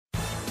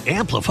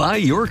Amplify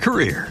your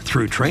career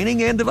through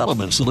training and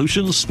development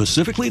solutions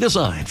specifically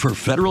designed for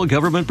federal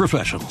government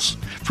professionals.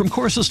 From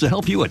courses to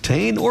help you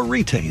attain or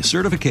retain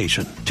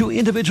certification, to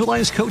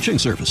individualized coaching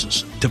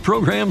services, to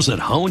programs that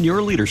hone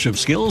your leadership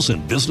skills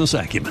and business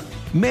acumen,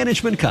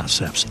 Management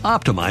Concepts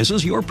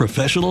optimizes your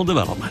professional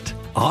development.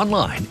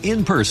 Online,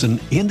 in person,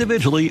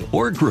 individually,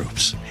 or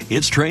groups,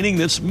 it's training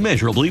that's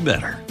measurably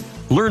better.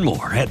 Learn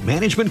more at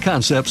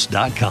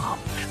managementconcepts.com.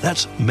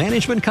 That's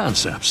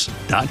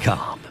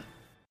managementconcepts.com.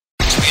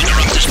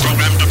 Interrupt this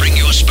program to bring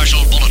you a special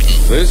bulletin.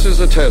 This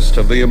is a test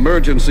of the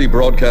emergency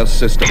broadcast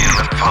system.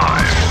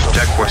 5.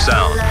 Check for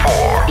sound. 4.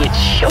 It's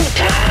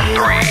showtime.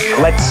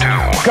 3. Let's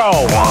go.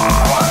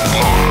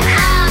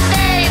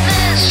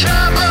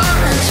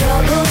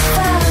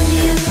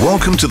 1.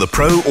 Welcome to the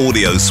Pro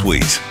Audio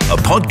Suite, a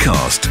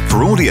podcast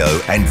for audio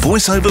and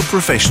voiceover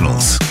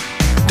professionals.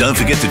 Don't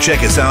forget to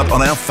check us out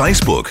on our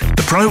Facebook,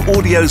 the Pro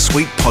Audio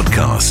Suite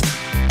Podcast.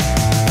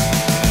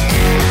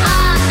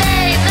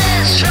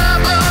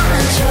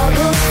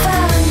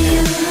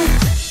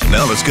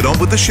 Now let's get on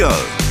with the show.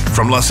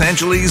 From Los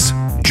Angeles,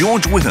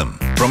 George Whittam.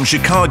 From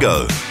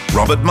Chicago,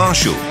 Robert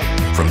Marshall.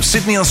 From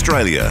Sydney,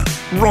 Australia,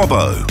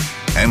 Robbo.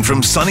 And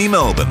from sunny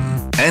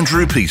Melbourne,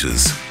 Andrew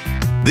Peters.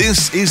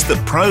 This is the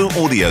Pro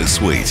Audio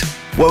Suite.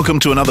 Welcome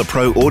to another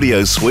Pro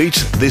Audio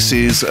Suite. This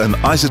is an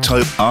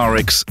Izotope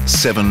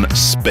RX7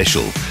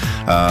 special.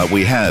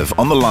 We have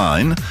on the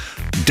line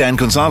Dan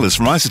Gonzales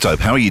from Izotope.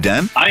 How are you,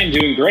 Dan? I am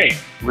doing great.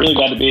 Really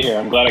glad to be here.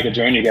 I'm glad I could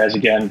join you guys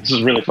again. This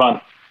is really fun.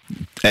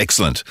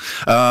 Excellent.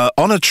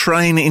 On a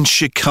train in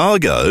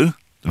Chicago,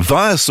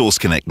 via Source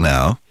Connect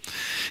now,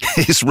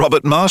 is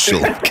Robert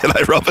Marshall.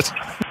 G'day, Robert.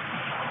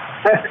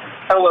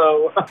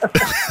 Hello.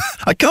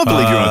 I can't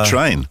believe you're on a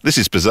train. This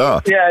is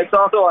bizarre. Yeah, it's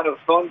also on a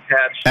phone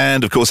catch.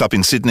 And, of course, up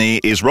in Sydney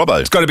is Robbo.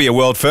 It's got to be a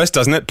world first,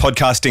 doesn't it?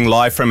 Podcasting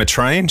live from a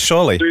train,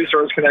 surely. Through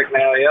Source Connect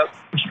now, yep.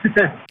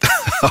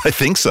 I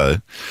think so.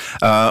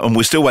 And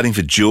we're still waiting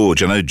for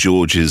George. I know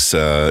George has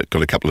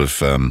got a couple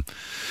of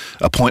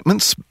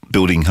appointments,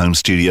 building home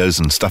studios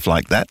and stuff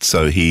like that,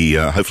 so he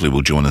hopefully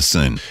will join us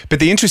soon. But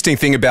the interesting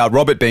thing about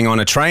Robert being on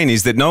a train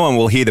is that no one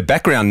will hear the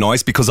background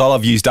noise because I'll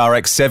have used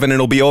RX7 and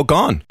it'll be all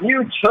gone.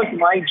 You took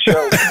my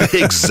joke.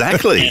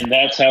 Exactly. And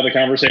that's how the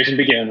conversation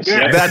begins.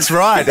 Yeah. Yep. That's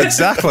right,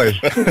 exactly.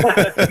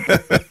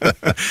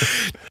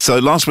 So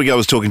last week I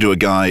was talking to a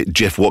guy,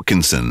 Jeff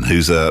Watkinson,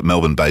 who's a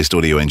Melbourne-based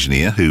audio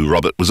engineer, who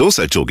Robert was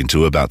also talking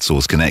to about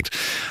Source Connect.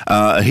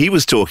 He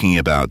was talking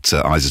about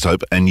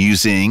Izotope and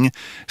using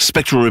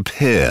spectral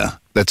repair.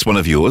 That's one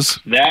of yours.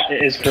 That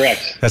is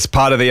correct. That's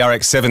part of the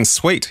RX7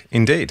 suite,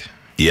 indeed.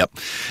 Yep.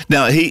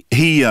 Now,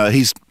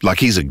 he's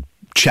a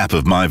chap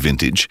of my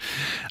vintage.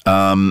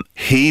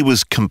 He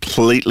was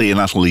completely and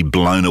utterly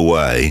blown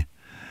away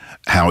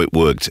how it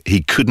worked.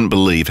 He couldn't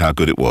believe how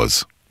good it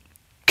was.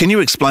 Can you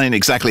explain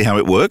exactly how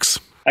it works?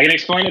 I can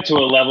explain it to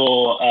a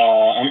level,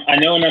 I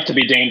know enough to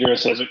be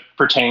dangerous as it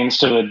pertains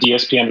to the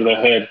DSP under the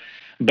hood,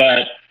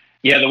 but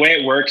yeah, the way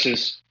it works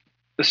is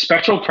the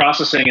spectral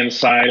processing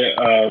inside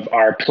of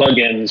our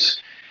plugins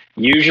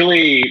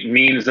usually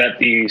means that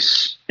the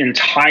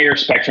entire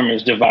spectrum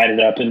is divided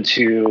up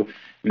into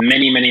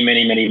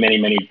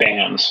many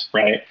bands,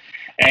 right?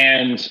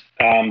 And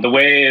the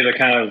way the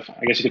kind of,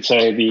 I guess you could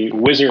say, the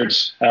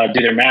wizards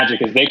do their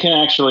magic is they can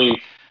actually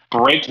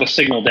break the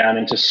signal down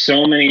into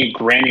so many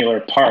granular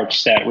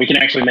parts that we can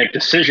actually make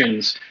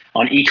decisions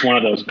on each one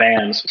of those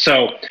bands.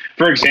 So,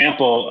 for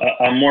example,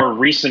 a more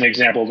recent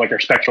example of like our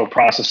spectral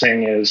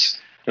processing is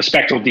the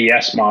Spectral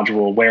DS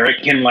module, where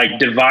it can like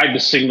divide the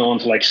signal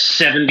into like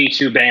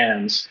 72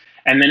 bands,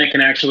 and then it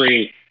can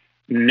actually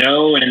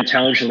know and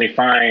intelligently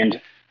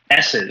find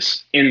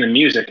S's in the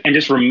music and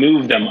just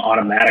remove them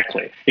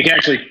automatically. You can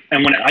actually,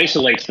 and when it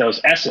isolates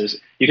those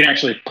S's, you can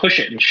actually push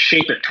it and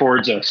shape it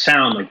towards a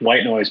sound like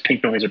white noise,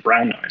 pink noise, or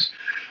brown noise.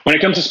 When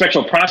it comes to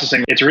spectral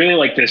processing, it's really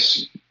like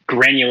this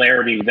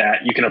granularity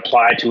that you can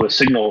apply to a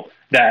signal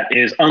that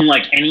is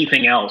unlike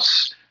anything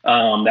else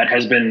that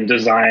has been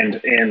designed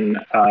in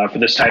for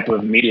this type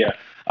of media.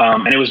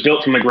 And it was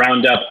built from the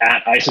ground up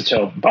at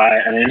Izotope by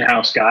an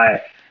in-house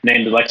guy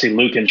named Alexei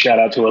Lukin. Shout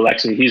out to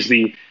Alexei. He's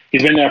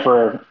been there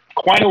for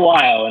quite a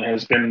while and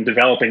has been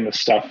developing this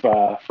stuff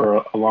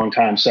for a long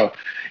time. So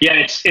yeah,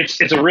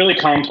 it's a really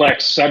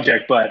complex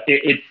subject, but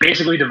it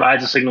basically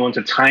divides the signal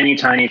into tiny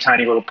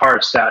little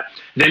parts that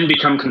then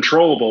become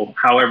controllable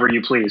however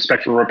you please.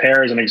 Spectral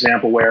repair is an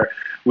example where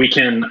we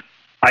can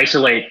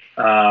isolate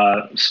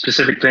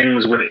specific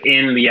things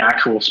within the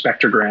actual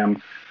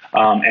spectrogram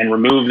and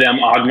remove them,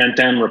 augment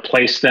them,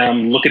 replace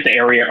them, look at the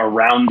area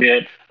around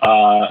it,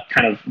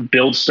 kind of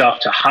build stuff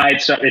to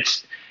hide stuff.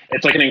 It's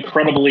like an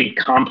incredibly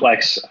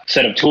complex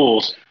set of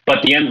tools,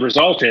 but the end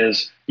result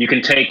is you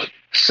can take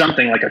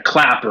something like a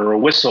clap or a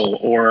whistle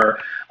or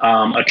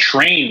a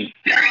train,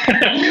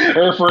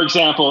 or for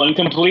example, and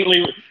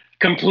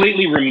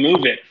completely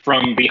remove it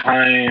from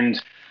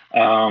behind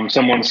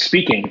someone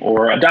speaking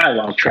or a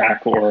dialogue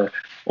track or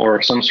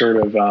some sort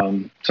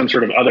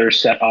of other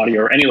set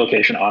audio or any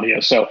location audio.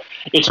 So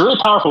it's a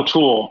really powerful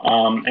tool,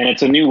 and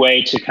it's a new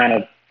way to kind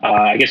of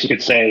I guess you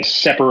could say,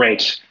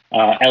 separate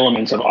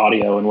elements of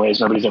audio in ways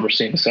nobody's ever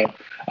seen. So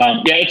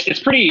it's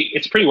pretty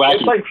wacky.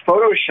 It's like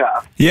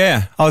Photoshop.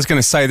 Yeah, I was going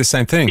to say the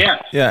same thing.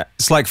 Yeah,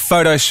 it's like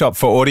Photoshop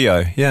for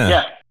audio.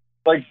 Yeah.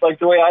 Like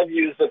the way I've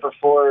used it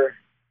before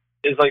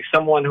is like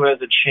someone who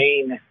has a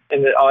chain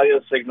in the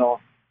audio signal,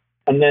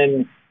 and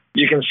then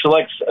you can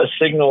select a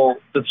signal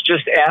that's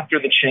just after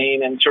the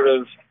chain and sort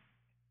of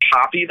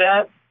copy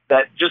that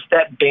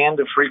band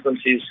of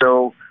frequencies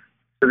so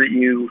that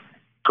you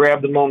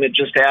grab the moment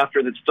just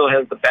after that still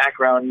has the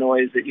background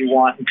noise that you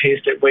want and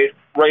paste it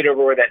right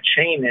over where that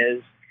chain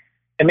is.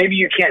 And maybe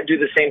you can't do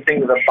the same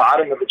thing to the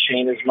bottom of the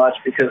chain as much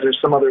because there's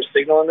some other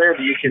signal in there,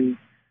 but you can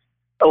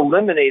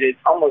eliminate it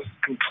almost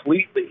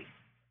completely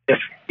if,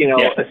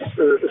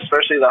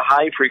 especially the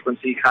high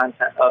frequency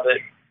content of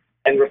it,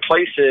 and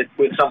replace it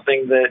with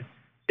something that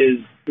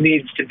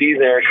needs to be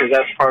there because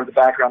that's part of the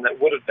background that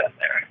would have been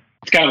there.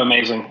 It's kind of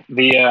amazing.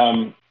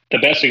 The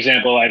best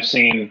example I've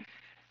seen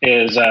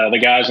is the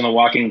guys in The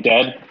Walking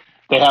Dead.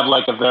 They have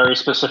like a very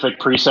specific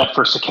preset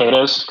for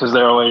cicadas because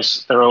they're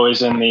always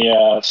in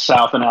the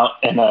South and out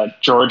in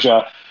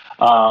Georgia,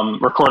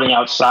 recording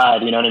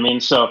outside. You know what I mean?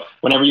 So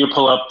whenever you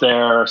pull up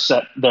their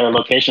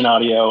location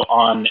audio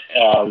on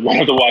one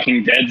of the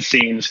Walking Dead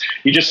scenes,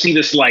 you just see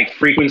this like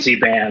frequency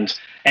band,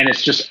 and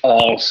it's just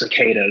all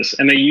cicadas.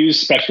 And they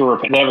use they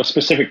have a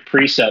specific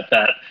preset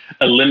that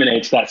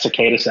eliminates that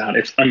cicada sound.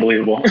 It's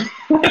unbelievable.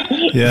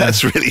 Yeah,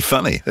 that's really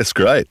funny. That's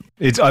great.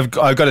 I've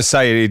got to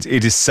say,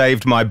 it has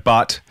saved my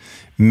butt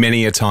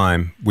many a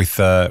time with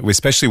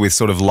especially with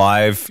sort of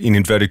live, in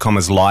inverted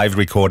commas, live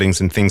recordings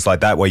and things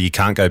like that, where you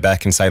can't go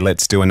back and say,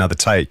 let's do another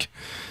take.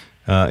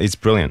 It's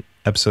brilliant.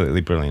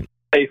 Absolutely brilliant.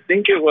 I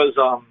think it was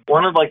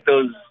one of like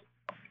those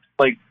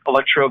like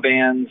electro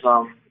bands,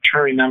 I'm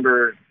trying to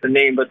remember the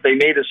name, but they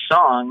made a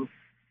song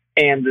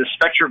and the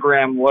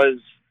spectrogram was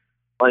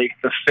like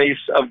the face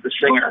of the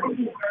singer.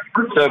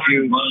 So if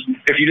you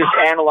just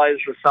analyze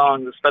the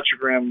song, the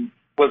spectrogram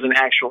was an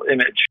actual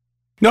image.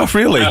 No,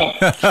 really.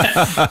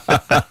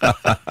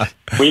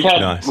 We've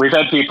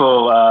had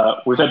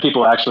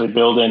people actually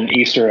build in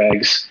Easter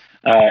eggs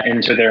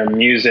into their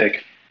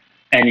music,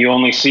 and you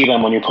only see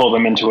them when you pull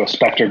them into a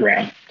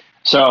spectrogram.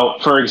 So,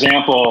 for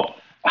example,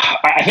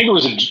 I think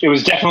it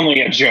was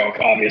definitely a joke,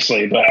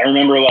 obviously, but I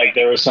remember like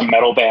there was some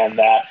metal band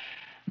that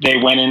they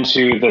went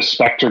into the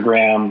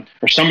spectrogram,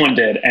 or someone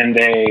did, and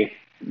they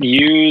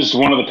used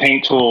one of the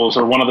paint tools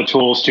or one of the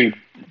tools to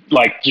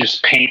like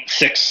just paint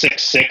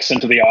 666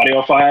 into the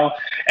audio file,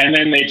 and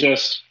then they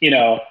just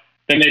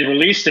then they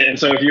released it. And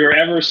so if you were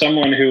ever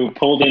someone who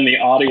pulled in the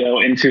audio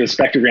into the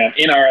spectrogram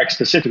in RX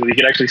specifically, you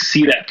could actually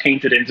see that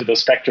painted into the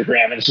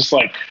spectrogram, and it's just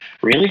like,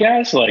 really,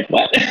 guys? Like,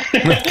 what?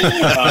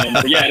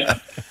 Yeah,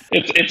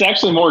 it's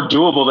actually more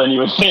doable than you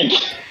would think.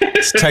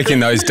 It's taking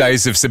those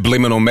days of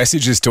subliminal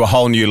messages to a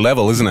whole new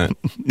level, isn't it?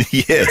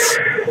 Yes.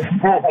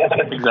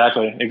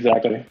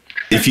 Exactly.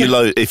 If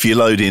you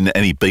load in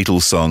any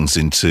Beatles songs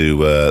into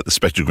the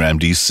spectrogram,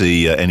 do you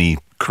see any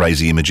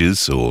crazy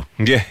images or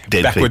dead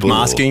backward people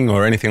masking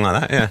or anything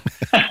like that? Yeah.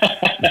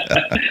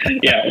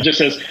 Yeah, it just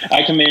says,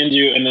 "I command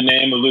you in the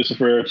name of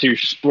Lucifer to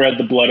spread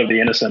the blood of the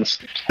innocents,"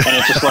 and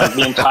it's just like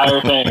the entire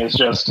thing is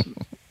just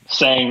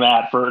saying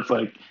that. It's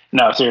like,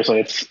 no, seriously,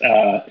 it's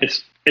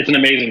an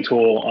amazing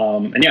tool,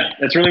 and yeah,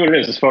 that's really what it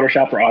is. It's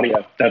Photoshop for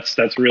audio. That's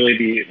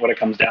really what it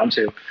comes down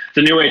to. It's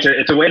a new way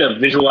it's a way to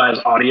visualize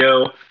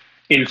audio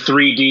in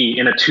 3D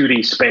in a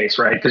 2D space,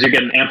 right? Because you're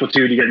getting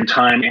amplitude, you're getting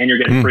time, and you're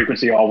getting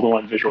frequency all with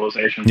one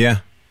visualization. Yeah.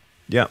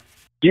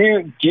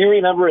 Do you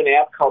remember an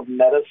app called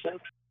Medicine?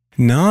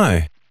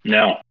 No.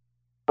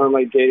 Or am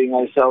I dating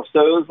myself? So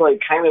it was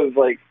like kind of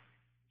like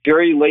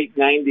very late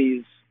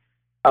 90s,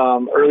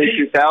 early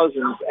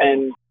 2000s,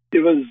 and it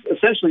was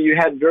essentially you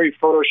had very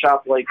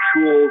Photoshop-like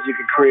tools. You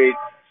could create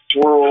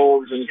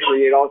swirls and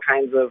create all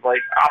kinds of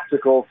like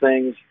optical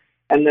things,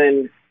 and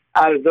then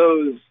out of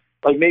those,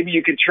 like maybe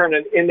you could turn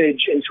an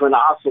image into an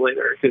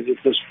oscillator because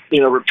it's just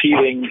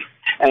repeating,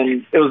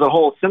 and it was a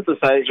whole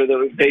synthesizer that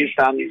was based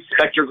on these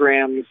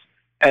spectrograms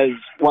as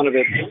one of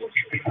its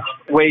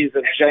ways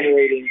of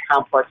generating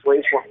complex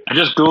waveforms. I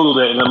just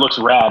Googled it and it looks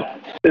rad.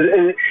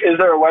 Is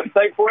there a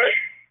website for it?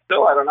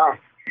 Still, I don't know.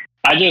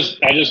 I just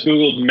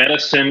Googled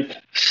Medisynth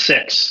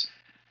 6.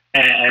 I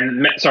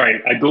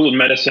Googled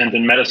Medisynth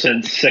and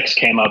Medisynth 6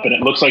 came up, and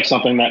it looks like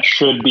something that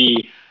should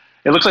be,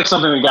 it looks like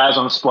something the guys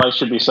on Splice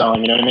should be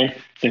selling, you know what I mean?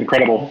 It's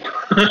incredible.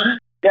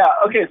 Yeah,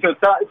 okay, so it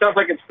sounds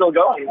like it's still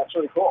going. That's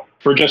really cool.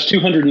 For just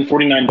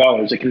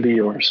 $249, it can be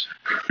yours.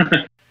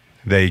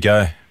 There you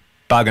go.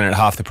 Bargain at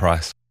half the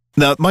price.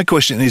 Now, my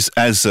question is,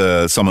 as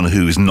someone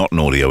who is not an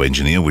audio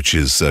engineer, which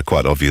is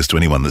quite obvious to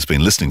anyone that's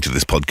been listening to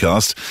this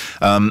podcast,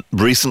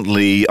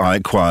 recently I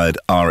acquired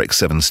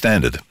RX7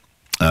 Standard.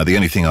 The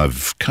only thing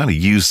I've kind of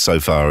used so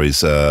far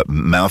is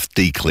mouth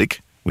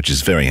declick, which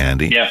is very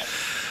handy. Yeah.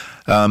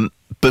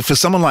 But for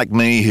someone like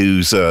me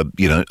who's a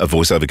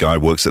voiceover guy,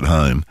 works at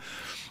home,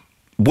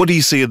 what do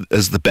you see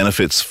as the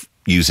benefits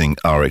using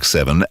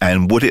RX7,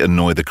 and would it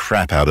annoy the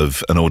crap out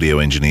of an audio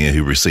engineer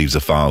who receives a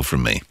file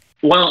from me?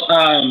 Well,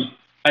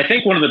 I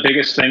think one of the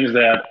biggest things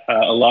that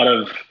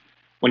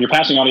when you're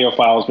passing audio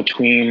files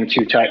between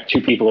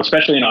two people,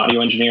 especially an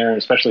audio engineer, and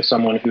especially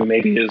someone who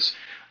maybe is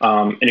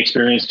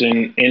inexperienced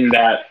in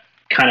that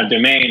kind of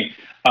domain,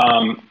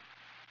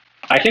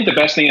 I think the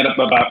best thing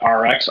about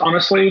RX,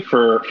 honestly,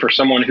 for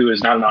someone who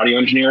is not an audio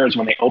engineer, is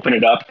when they open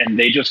it up and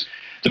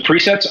the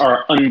presets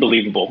are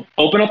unbelievable.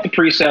 Open up the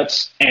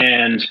presets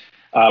and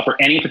for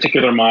any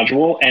particular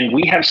module, and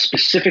we have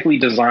specifically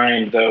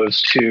designed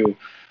those to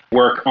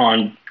work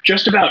on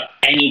just about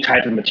any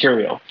type of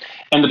material.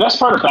 And the best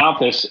part about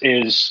this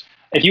is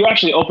if you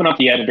actually open up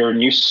the editor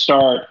and you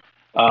start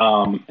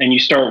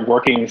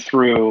working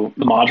through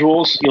the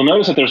modules, you'll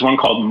notice that there's one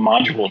called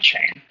module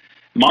chain.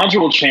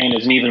 Module chain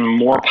is an even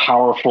more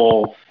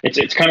powerful.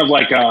 It's kind of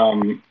like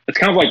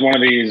one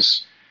of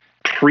these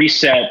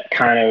preset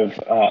kind of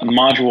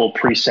module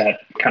preset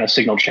kind of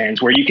signal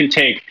chains where you can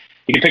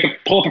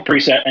pull up a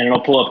preset and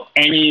it'll pull up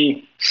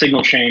any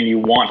signal chain you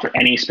want for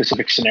any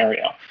specific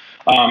scenario.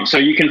 So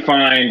you can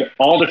find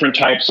all different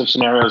types of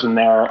scenarios in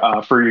there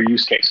for your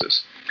use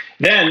cases.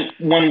 Then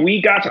when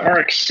we got to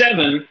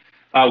RX7,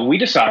 we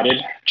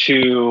decided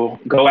to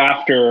go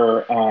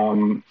after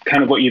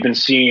kind of what you've been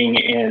seeing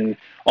in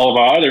all of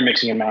our other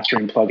mixing and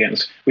mastering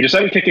plugins. We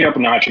decided to kick it up a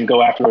notch and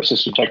go after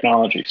assistive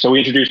technology. So we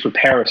introduced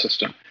Repair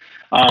Assistant.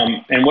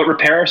 And what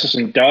Repair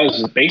Assistant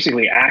does is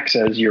basically acts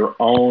as your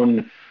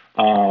own,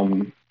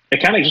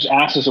 it kind of just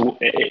acts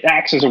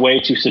as a way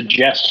to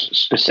suggest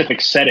specific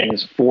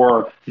settings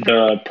for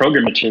the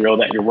program material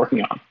that you're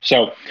working on.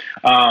 So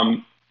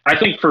I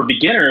think for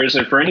beginners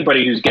and for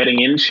anybody who's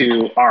getting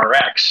into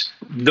RX,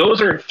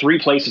 those are three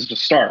places to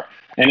start.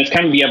 And it's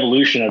kind of the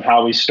evolution of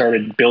how we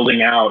started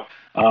building out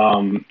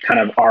kind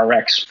of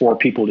RX for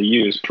people to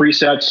use.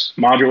 Presets,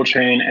 module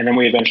chain, and then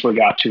we eventually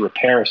got to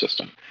Repair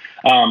Assistant.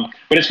 But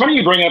it's funny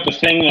you bring up the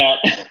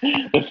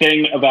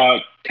thing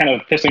about kind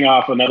of pissing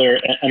off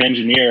an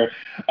engineer.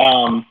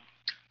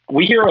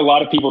 We hear a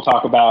lot of people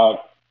talk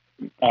about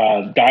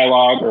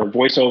dialogue or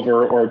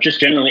voiceover or just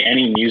generally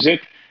any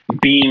music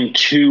being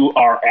too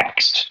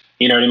RX'd.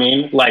 You know what I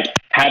mean? Like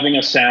having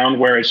a sound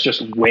where it's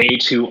just way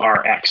too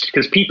RX'd,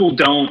 because people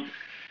don't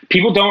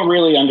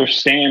really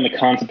understand the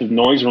concept of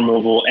noise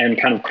removal and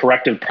kind of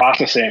corrective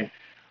processing.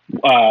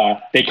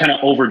 They kind of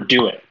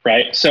overdo it,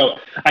 right? So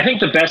I think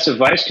the best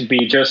advice could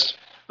be just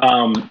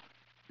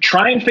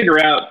try and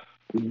figure out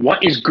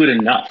what is good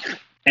enough,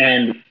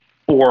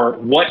 or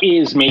what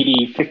is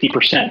maybe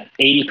 50%,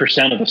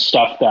 80% of the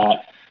stuff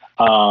that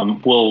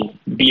will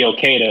be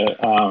okay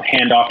to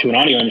hand off to an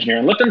audio engineer,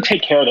 and let them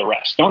take care of the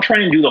rest. Don't try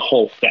and do the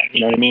whole thing. You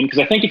know what I mean? Because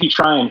I think if you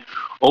try and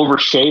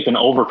overshape and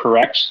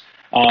overcorrect,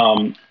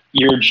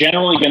 you're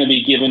generally going to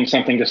be giving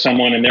something to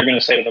someone and they're going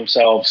to say to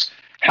themselves,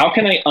 how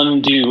can I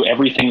undo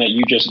everything that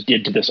you just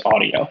did to this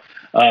audio?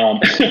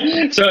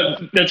 So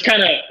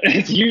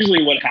it's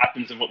usually what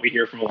happens and what we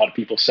hear from a lot of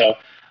people. So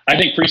I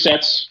think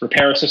presets,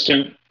 Repair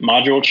Assistant,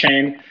 module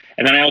chain,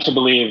 and then I also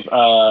believe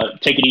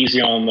take it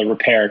easy on the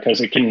repair, because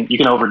you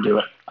can overdo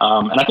it.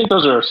 And I think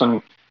those are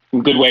some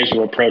good ways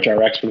to approach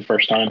RX for the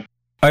first time.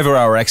 Over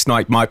RX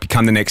might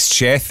become the next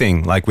share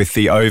thing, like with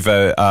the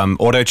over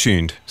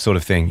auto-tuned sort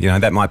of thing. You know,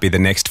 that might be the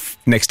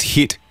next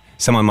hit.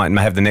 Someone might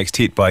have the next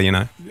hit by,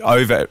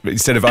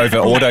 instead of over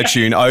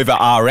auto-tune, over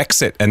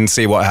RX it and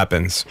see what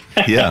happens.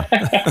 Yeah.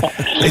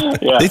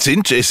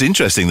 It's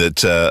interesting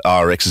that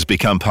RX has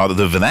become part of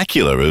the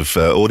vernacular of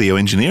audio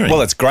engineering.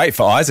 Well, it's great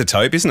for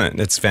Izotope, isn't it?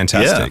 It's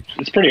fantastic. Yeah.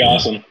 It's pretty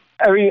awesome.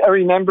 I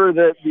remember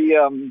that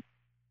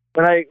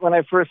when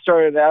I first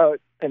started out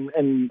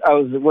and I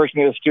was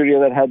working at a studio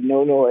that had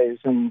no noise,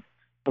 and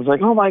I was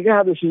like, oh my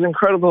God, this is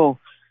incredible.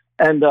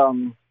 And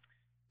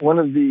one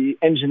of the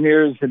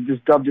engineers had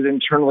just dubbed it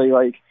internally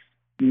like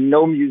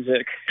no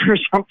music or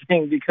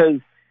something, because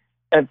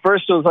at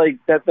first it was like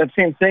that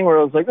same thing where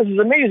I was like, this is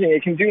amazing,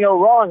 it can do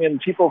no wrong. And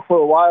people for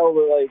a while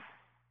were like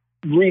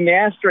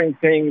remastering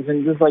things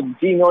and just like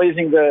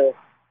denoising the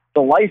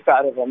life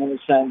out of them in a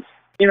sense.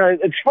 You know,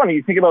 it's funny,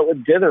 you think about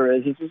what dither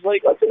is, it's just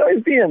like, let the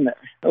noise be in there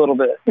a little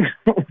bit.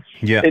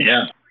 Yeah.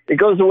 It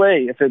goes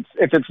away if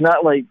it's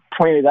not like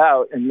pointed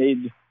out and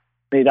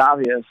made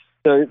obvious.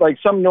 So like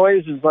some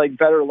noise is like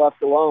better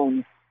left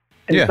alone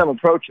in some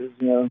approaches,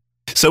 you know.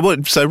 So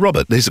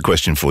Robert, there's a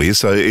question for you.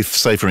 So if,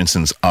 say, for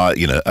instance,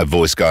 a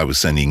voice girl was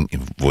sending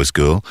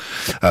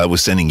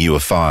you a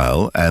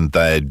file, and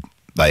they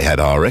had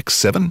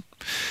RX7,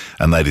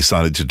 and they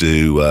decided to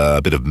do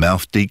a bit of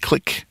mouth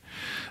declick,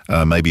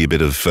 maybe a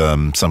bit of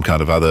some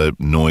kind of other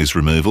noise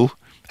removal.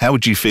 How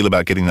would you feel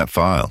about getting that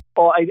file?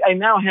 Well, I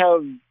now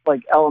have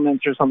like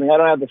elements or something. I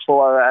don't have the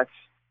full RX.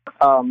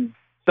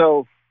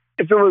 So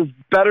if it was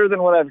better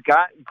than what I've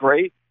got,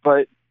 great.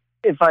 But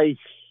if I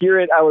hear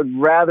it, I would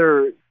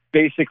rather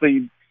have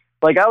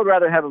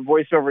a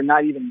voiceover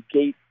not even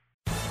gate.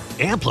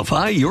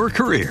 Amplify your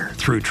career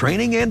through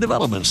training and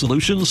development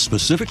solutions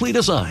specifically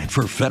designed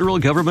for federal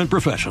government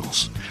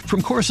professionals.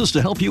 From courses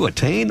to help you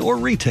attain or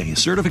retain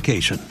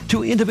certification,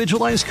 to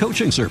individualized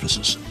coaching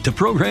services, to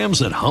programs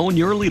that hone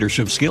your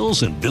leadership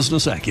skills and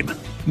business acumen,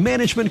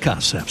 Management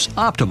Concepts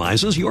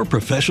optimizes your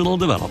professional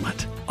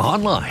development.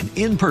 Online,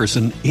 in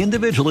person,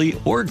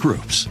 individually, or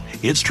groups,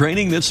 it's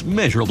training that's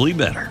measurably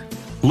better.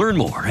 Learn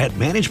more at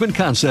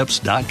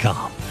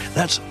managementconcepts.com.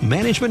 That's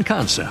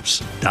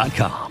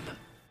managementconcepts.com.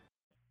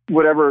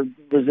 Whatever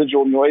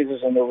residual noise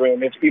is in the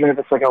room, even if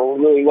it's like a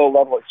really low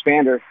level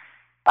expander,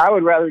 I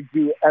would rather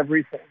do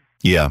everything.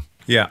 Yeah.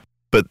 Yeah.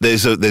 But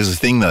there's a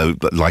thing though,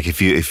 like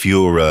if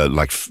you're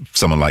like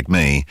someone like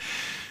me,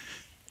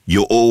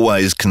 you're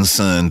always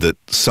concerned that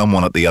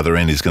someone at the other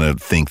end is going to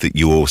think that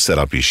your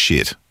setup is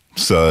shit.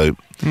 So,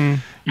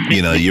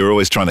 you're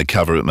always trying to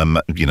cover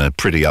it,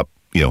 pretty up,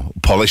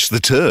 polish the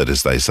turd,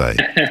 as they say.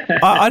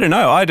 I don't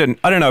know. I don't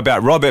know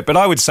about Robert, but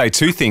I would say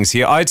two things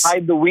here. Hide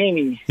the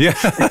weenie. Yeah.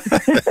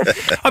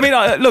 I mean,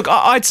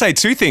 I'd say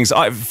two things.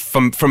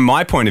 From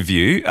my point of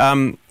view,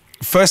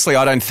 firstly,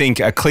 I don't think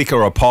a click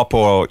or a pop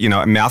or,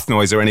 a mouth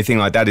noise or anything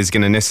like that is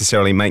going to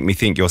necessarily make me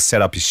think your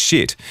setup is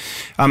shit.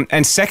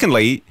 And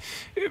secondly,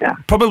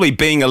 probably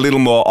being a little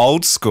more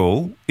old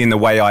school in the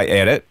way I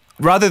edit,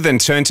 rather than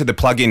turn to the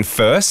plugin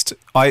first,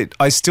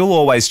 I still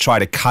always try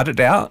to cut it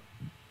out.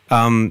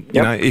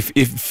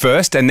 If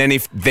first, and then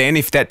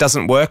if that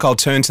doesn't work, I'll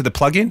turn to the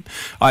plugin.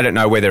 I don't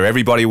know whether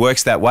everybody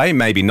works that way,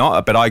 maybe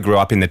not, but I grew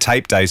up in the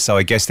tape days, so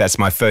I guess that's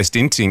my first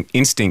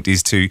instinct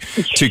is to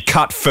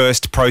cut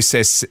first,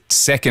 process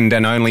second,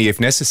 and only if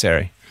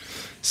necessary.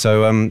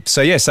 So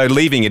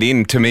leaving it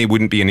in to me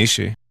wouldn't be an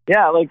issue.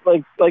 Yeah,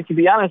 like to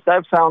be honest,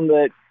 I've found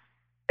that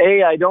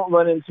I don't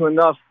run into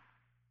enough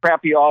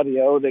crappy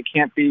audio that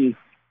can't be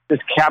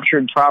just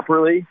captured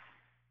properly,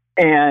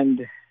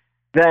 and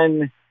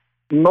then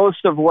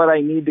most of what I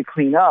need to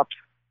clean up,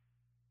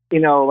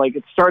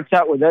 it starts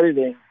out with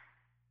editing,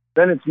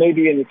 then it's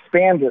maybe an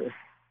expander,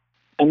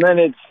 and then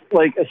it's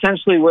like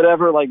essentially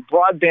whatever like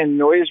broadband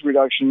noise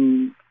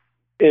reduction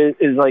is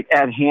like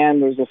at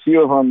hand. There's a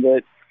few of them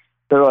that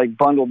they're like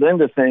bundled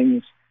into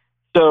things.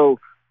 So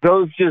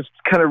those just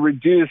kind of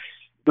reduce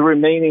the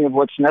remaining of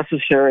what's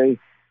necessary.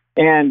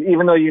 And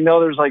even though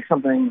there's like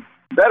something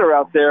better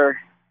out there,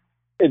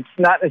 it's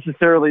not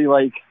necessarily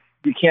like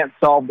you can't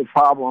solve the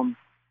problem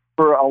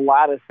for a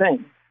lot of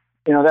things.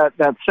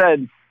 That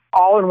said,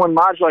 all-in-one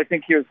module, I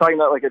think he was talking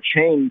about like a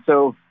chain.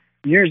 So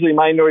usually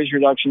my noise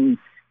reduction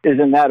is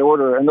in that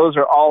order, and those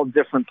are all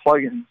different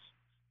plugins.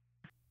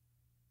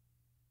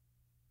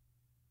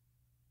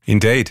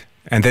 Indeed.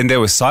 And then there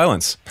was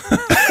silence.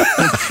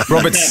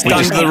 Robert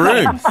stunned the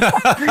room.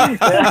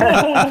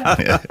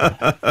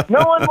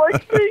 No one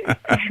likes me.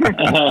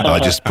 I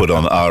just put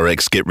on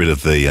RX. Get rid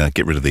of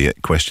the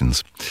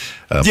questions.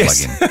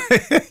 Yes.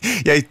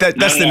 Plugin. Yeah,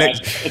 that's the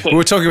next. We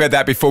were talking about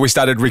that before we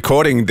started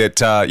recording. That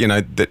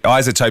that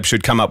Izotope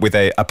should come up with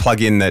a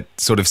plugin that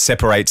sort of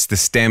separates the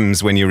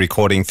stems when you're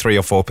recording 3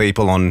 or 4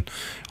 people on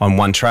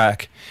one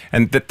track.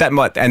 And that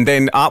might, and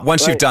then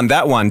once you've done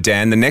that one,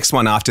 Dan, the next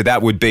one after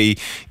that would be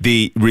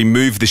the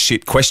remove the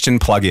shit question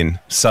plugin.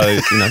 So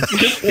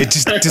it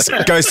just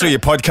goes through your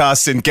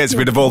podcasts and gets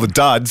rid of all the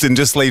duds and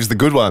just leaves the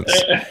good ones.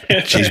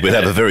 Jeez, we'd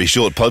have a very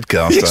short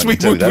podcast. Yes, we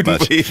would, that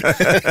much. You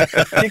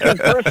can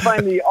first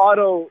find the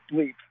auto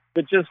bleep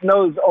that just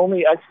knows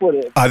only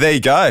expletive. There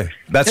you go.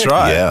 That's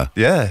right.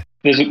 Yeah.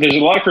 There's a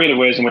lot of creative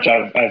ways in which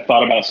I've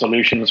thought about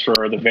solutions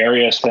for the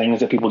various things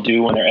that people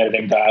do when they're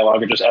editing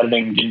dialogue or just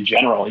editing in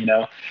general.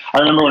 I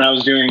remember when I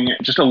was doing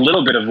just a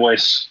little bit of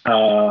voice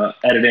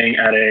editing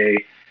at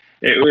it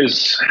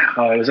was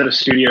at a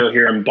studio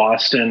here in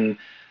Boston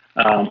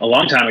a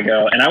long time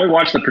ago, and I would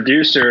watch the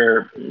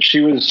producer. She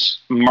was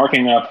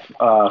marking up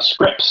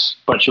scripts,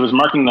 but she was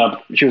marking them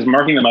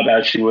up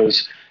as she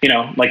was,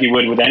 like you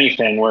would with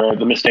anything, where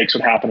the mistakes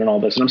would happen and all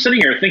this. And I'm sitting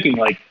here thinking,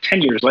 like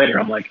 10 years later,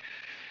 I'm like,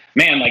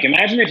 man, like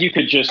imagine if you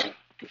could just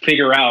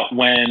figure out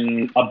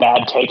when a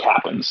bad take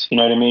happens. You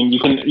know what I mean?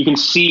 You can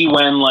see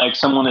when like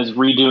someone is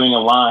redoing a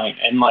line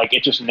and like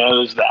it just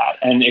knows that,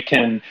 and it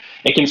can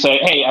say,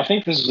 hey, I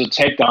think this is a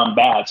take gone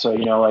bad. So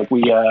like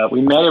we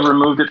may have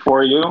removed it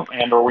for you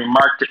or we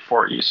marked it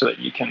for you so that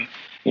you can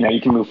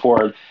move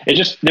forward.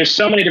 There's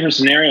so many different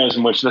scenarios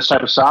in which this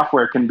type of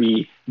software can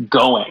be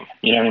going.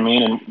 You know what I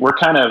mean? And we're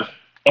kind of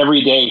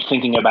every day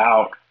thinking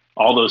about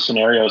all those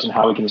scenarios and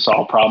how we can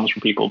solve problems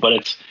for people, but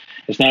it's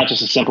not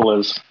just as simple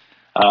as,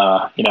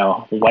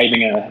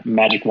 waving a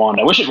magic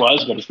wand. I wish it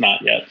was, but it's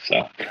not yet.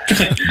 So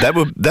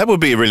that would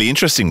be a really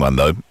interesting one,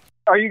 though.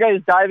 Are you guys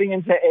diving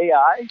into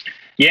AI?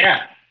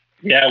 Yeah,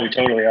 we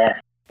totally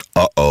are.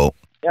 Uh-oh.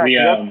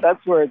 Yeah,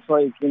 that's where it's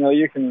like,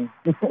 you can...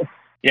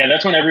 Yeah,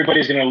 that's when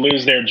everybody's going to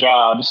lose their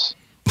jobs.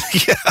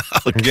 Yeah,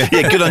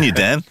 good on you,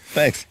 Dan.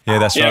 Thanks. Yeah,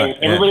 that's right.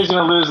 Everybody's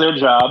going to lose their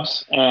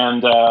jobs,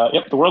 and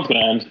the world's going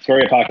to end. It's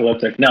very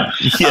apocalyptic. No.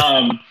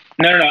 Yeah.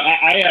 No.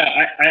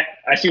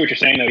 I see what you're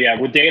saying though. Yeah,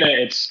 with data,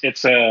 it's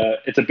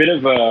a bit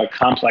of a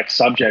complex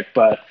subject,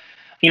 but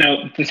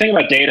the thing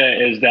about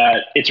data is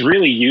that it's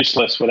really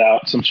useless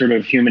without some sort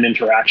of human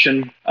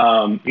interaction,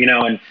 and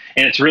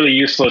it's really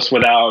useless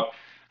without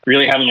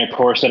really having a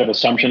core set of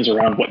assumptions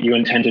around what you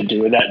intend to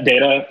do with that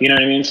data. You know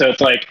what I mean? So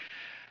it's like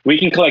we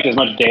can collect as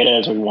much data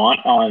as we want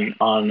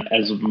on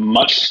as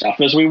much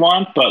stuff as we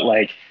want, but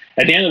like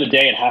at the end of the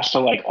day, it has to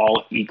like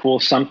all equal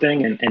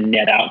something and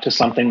net out to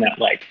something that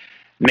like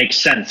makes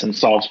sense and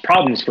solves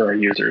problems for our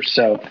users.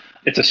 So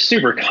it's a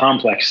super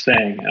complex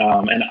thing.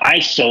 And I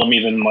still am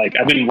even like,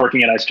 I've been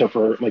working at Izotope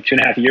for like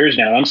 2.5 years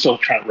now. I'm still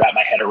trying to wrap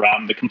my head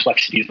around the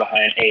complexities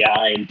behind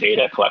AI and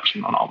data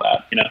collection and all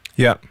that,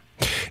 Yeah.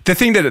 The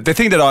thing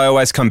that I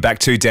always come back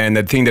to, Dan,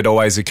 the thing that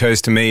always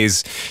occurs to me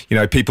is,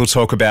 people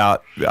talk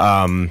about,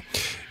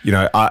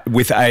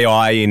 with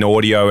AI in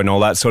audio and all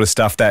that sort of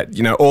stuff, that,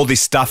 all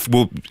this stuff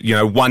will,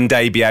 one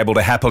day be able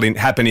to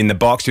happen in the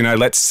box.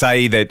 Let's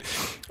say that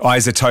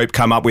Izotope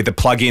come up with a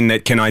plugin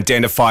that can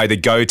identify the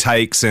go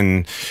takes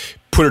and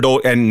put it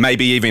all, and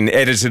maybe even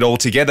edit it all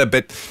together,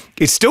 but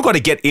it's still got to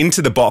get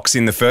into the box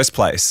in the first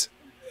place.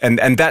 And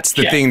that's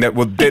the thing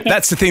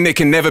that's the thing that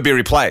can never be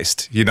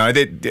replaced,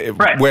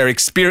 Right. Where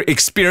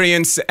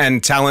experience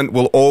and talent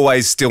will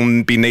always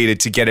still be needed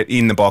to get it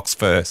in the box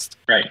first.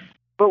 Right.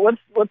 But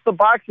what's the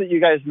box that you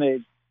guys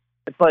made?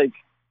 It's like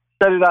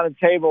set it on a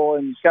table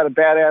and it's got a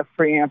badass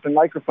preamp and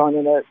microphone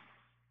in it.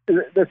 Is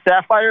it the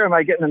Sapphire? Am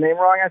I getting the name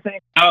wrong? I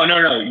think. Oh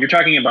no, you're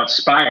talking about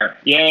Spire.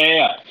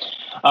 Yeah.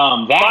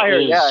 Spire,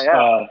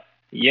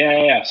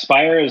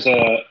 Spire is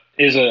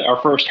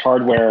our first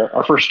hardware,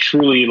 our first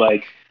truly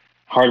like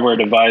hardware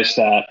device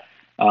that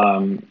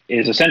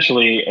is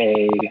essentially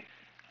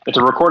it's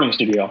a recording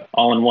studio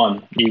all in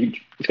one.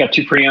 It's got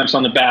 2 preamps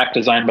on the back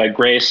designed by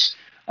Grace.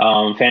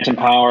 Phantom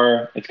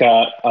power. It's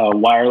got a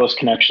wireless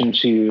connection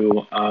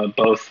to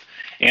both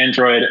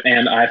Android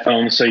and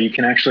iPhone, so you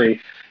can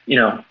actually,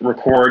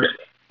 record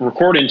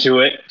into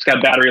it. It's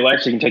got battery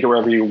life, so you can take it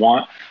wherever you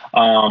want.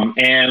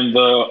 And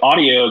the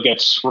audio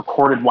gets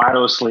recorded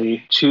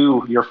wirelessly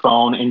to your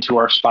phone into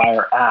our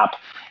Spire app,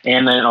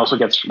 and then it also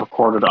gets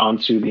recorded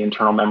onto the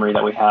internal memory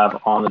that we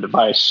have on the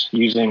device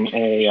using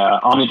a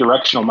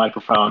omnidirectional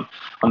microphone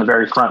on the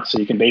very front. So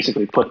you can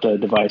basically put the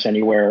device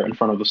anywhere in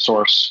front of the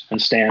source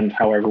and stand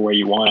however way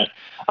you want it.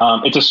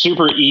 It's a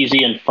super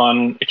easy and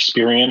fun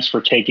experience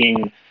for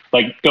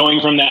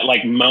going from that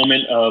like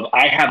moment of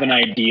I have an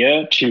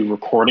idea to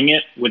recording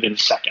it within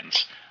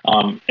seconds.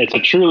 It's a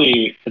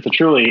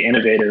truly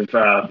innovative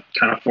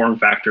kind of form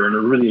factor, and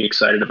we're really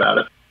excited about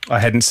it. I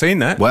hadn't seen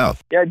that. Wow.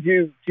 Yeah,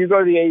 do you go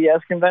to the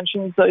AES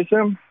conventions, I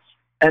assume?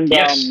 And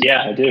yes,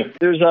 I do.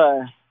 There's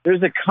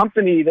a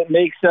company that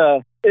makes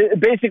it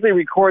basically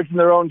records in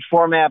their own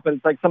format, but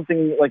it's like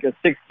something like a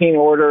 16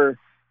 order,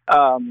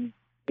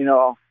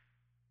 binaural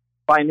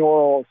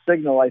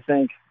signal, I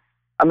think.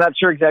 I'm not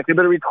sure exactly,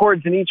 but it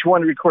records, and each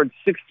one records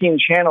 16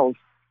 channels.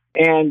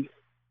 And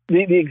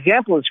the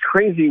example is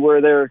crazy, where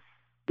they're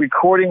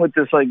recording with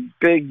this like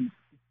big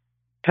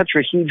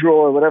tetrahedral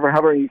or whatever,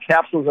 however many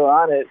capsules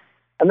are on it.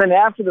 And then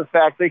after the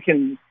fact, they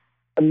can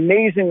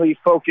amazingly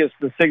focus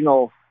the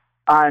signal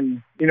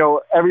on,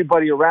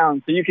 everybody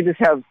around. So you can just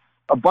have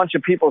a bunch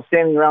of people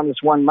standing around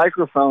this one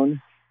microphone.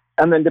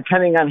 And then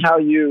depending on how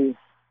you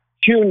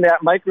tune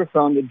that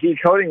microphone, the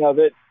decoding of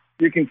it,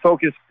 you can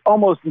focus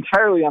almost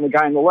entirely on the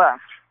guy on the left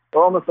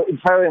or almost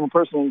entirely on the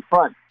person in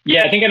front.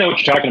 Yeah, I think I know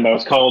what you're talking about.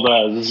 It's called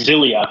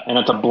Zilia, and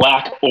it's a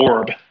black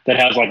orb that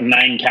has like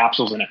 9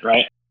 capsules in it,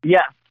 right?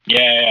 Yeah.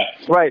 Yeah.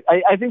 Right.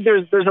 I think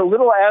there's a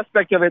little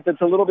aspect of it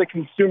that's a little bit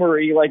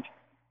consumery. Like,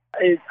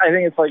 I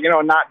think it's like,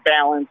 not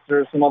balanced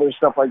or some other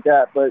stuff like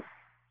that, but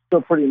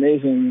still pretty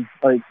amazing,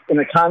 like in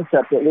the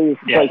concept at least.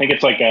 Yeah, I think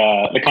it's like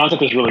the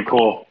concept is really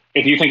cool.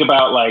 If you think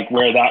about like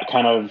where that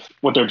kind of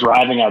what they're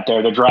driving at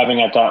there, they're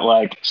driving at that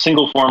like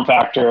single form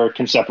factor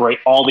can separate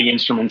all the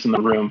instruments in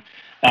the room.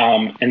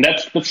 And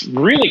that's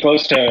really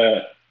close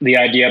to the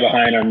idea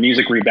behind our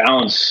music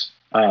rebalance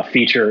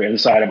feature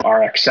inside of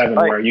RX7,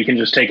 right, where you can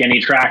just take any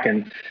track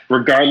and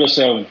regardless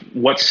of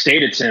what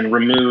state it's in,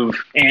 remove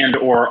and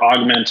or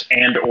augment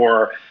and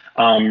or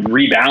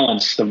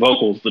rebalance the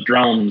vocals, the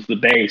drums, the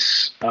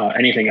bass,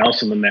 anything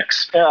else in the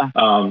mix. Yeah.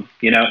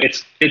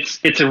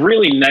 It's a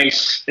really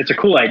nice, it's a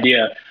cool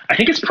idea. I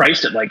think it's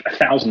priced at like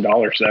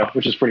 $1,000 though,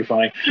 which is pretty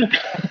funny.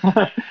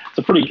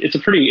 It's a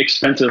pretty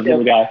expensive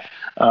little guy.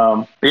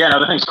 But yeah, no,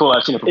 the thing's cool.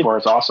 I've seen it before.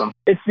 It's awesome.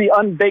 It's the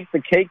unbake the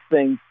cake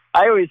thing.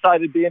 I always thought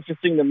it'd be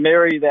interesting to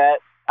marry that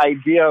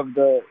idea of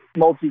the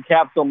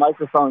multi-capsule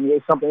microphone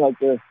with something like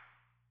this.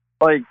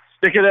 Like,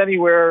 stick it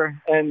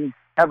anywhere and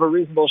have a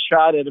reasonable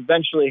shot at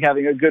eventually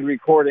having a good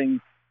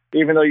recording,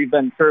 even though you've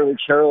been fairly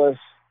careless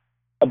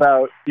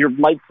about your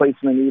mic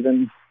placement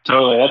even.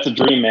 Totally. That's a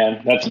dream,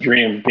 man. That's a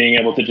dream. Being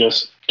able to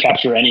just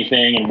capture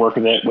anything and work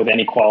with it with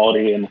any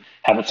quality and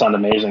have it sound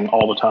amazing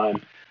all the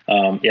time.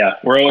 Yeah,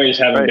 we're always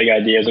having big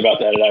ideas about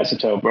that at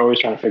Izotope. We're always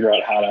trying to figure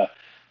out how to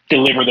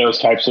deliver those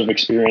types of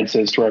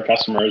experiences to our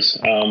customers.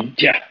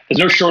 Yeah, there's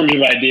no shortage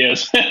of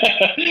ideas.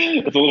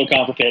 It's a little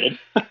complicated.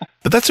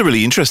 But that's a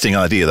really interesting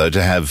idea, though,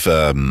 to have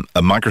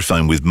a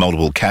microphone with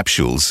multiple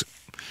capsules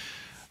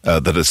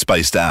that are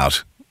spaced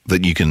out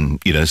that you can,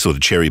 sort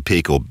of cherry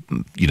pick or,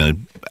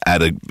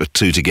 add a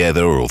two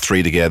together or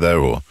three together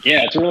or?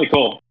 Yeah, it's really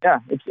cool. Yeah,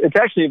 it's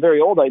actually a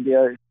very old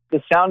idea.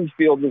 The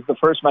Soundfield was the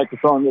first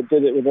microphone that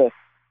did it with a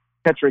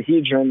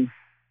tetrahedron.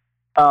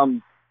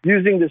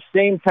 Using the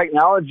same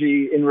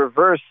technology in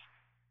reverse,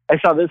 I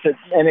saw this at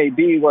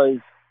NAB, was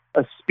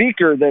a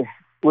speaker that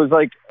was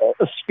like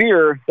a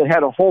sphere that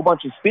had a whole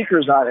bunch of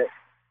speakers on it.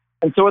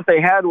 And so what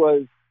they had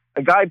was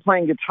a guy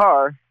playing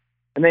guitar,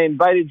 and they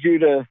invited you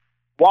to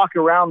walk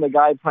around the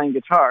guy playing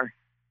guitar.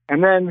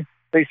 And then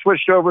they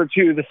switched over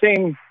to the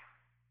same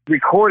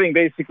recording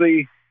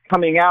basically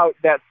coming out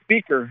that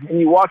speaker. And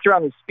you walked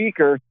around the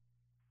speaker,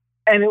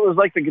 and it was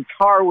like the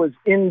guitar was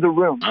in the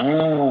room.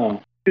 Oh.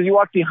 Because you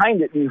walked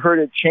behind it and you heard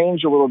it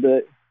change a little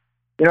bit.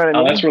 You know what I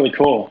mean? Oh, that's really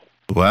cool.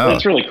 Wow.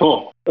 That's really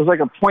cool. It was like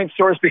a point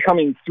source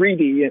becoming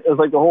 3D. It was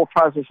like the whole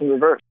process in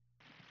reverse.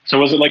 So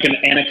was it like an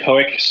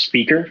anechoic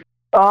speaker?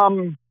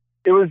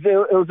 It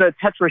was a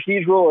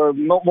tetrahedral or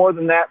more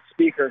than that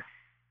speaker.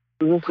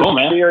 It was cool,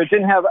 man. It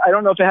didn't have, I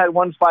don't know if it had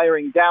one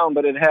firing down,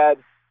 but it had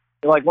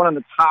like one on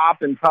the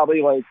top and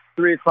probably like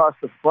three across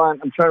the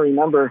front. I'm trying to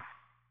remember.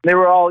 They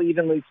were all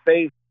evenly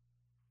spaced.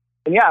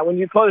 And yeah, when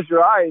you closed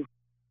your eyes,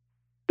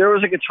 there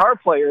was a guitar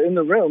player in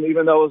the room,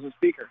 even though it was a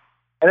speaker.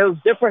 And it was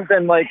different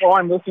than like, oh,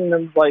 I'm listening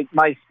to like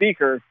my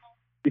speaker,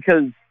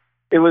 because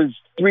it was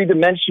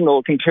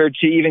three-dimensional compared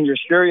to even your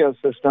stereo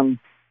system,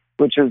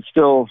 which is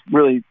still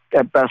really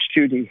at best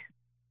 2D.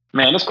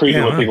 Man, that's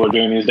crazy what people are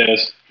doing these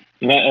days.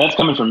 That's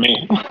coming from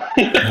me.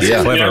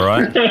 That's clever,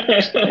 right?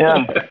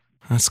 Yeah.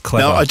 That's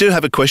clever. Now, I do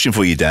have a question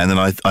for you, Dan, and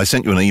I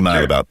sent you an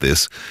email about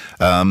this.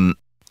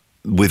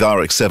 With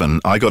RX7,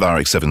 I got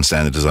RX7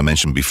 standard, as I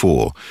mentioned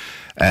before,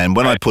 and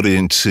when I put it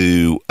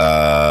into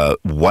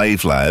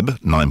Wavelab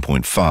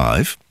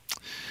 9.5,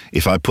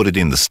 if I put it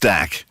in the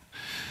stack,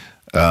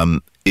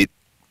 it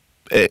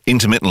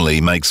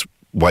intermittently makes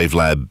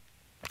Wavelab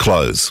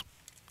close.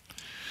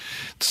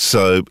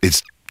 So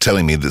it's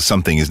telling me that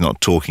something is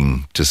not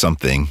talking to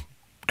something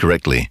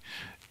correctly.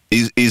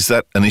 Is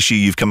that an issue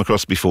you've come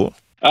across before?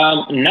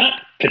 Not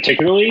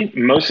particularly,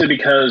 mostly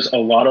because a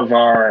lot of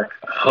our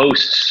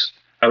hosts,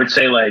 I would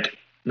say like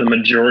the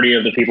majority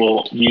of the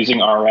people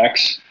using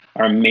RX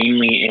are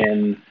mainly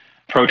in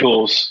Pro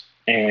Tools,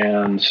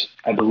 and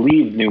I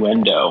believe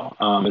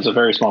Nuendo is a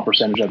very small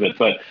percentage of it.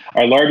 But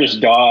our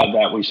largest DAW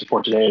that we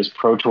support today is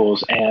Pro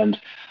Tools. And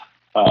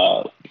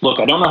look,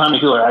 I don't know how many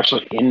people are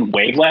actually in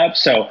Wavelab,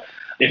 so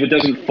if it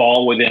doesn't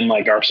fall within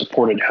like our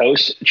supported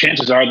hosts,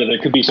 chances are that there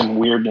could be some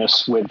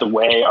weirdness with the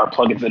way our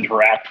plugins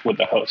interact with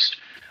the host.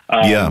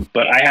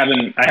 But I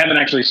haven't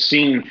actually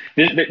seen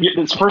this.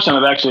 It's the first time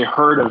I've actually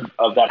heard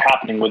of that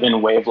happening within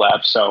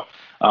Wavelab. So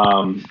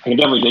I can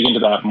definitely dig into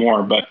that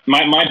more. But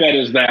my bet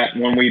is that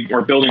when we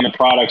are building the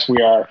products,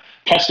 we are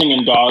testing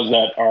in DAWs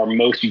that are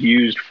most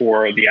used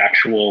for the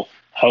actual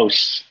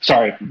hosts.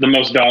 Sorry, the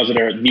most DAWs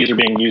these are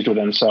being used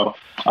within. So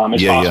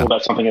it's possible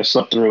that something has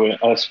slipped through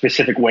a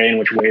specific way in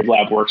which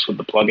Wavelab works with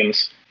the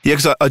plugins. Yeah,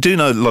 because I do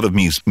know a lot of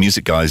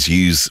music guys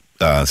use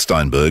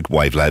Steinberg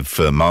Wavelab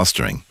for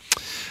mastering.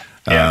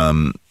 Yeah.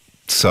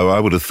 So I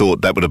would have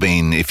thought that would have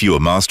been, if you were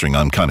mastering,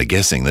 I'm kind of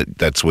guessing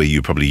that's where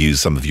you probably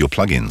use some of your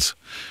plugins.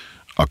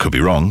 I could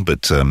be wrong,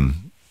 but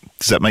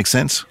does that make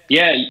sense?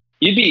 Yeah,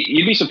 you'd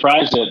be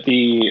surprised at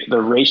the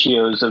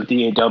ratios of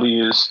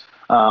DAWs,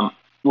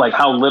 like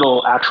how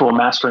little actual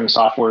mastering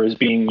software is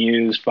being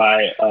used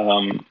by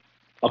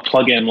a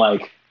plugin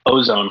like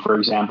Ozone, for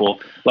example.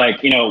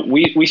 Like,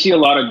 we see a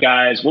lot of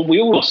guys. What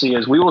we will see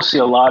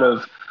a lot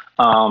of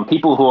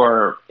people who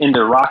are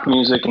into rock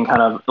music and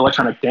kind of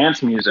electronic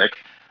dance music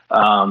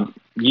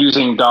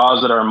using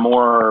DAWs that are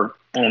more,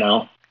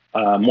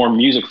 more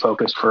music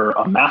focused for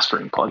a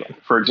mastering plugin,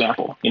 for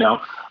example.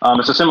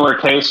 It's a similar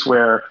case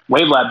where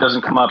Wavelab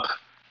doesn't come up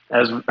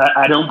as,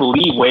 I don't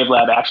believe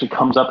Wavelab actually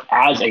comes up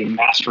as a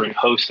mastering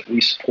host that we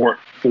support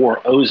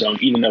for Ozone,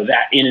 even though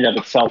that in and of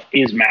itself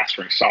is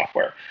mastering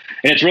software.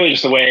 And it's really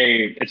just the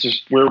way, it's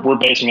just, we're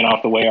basing it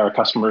off the way our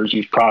customers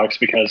use products,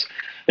 because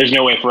there's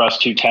no way for us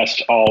to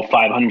test all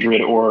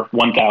 500 or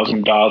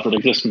 1,000 DAWs that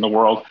exist in the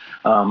world.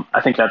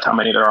 I think that's how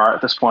many there are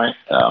at this point.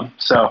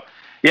 So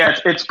yeah,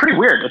 it's pretty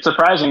weird. It's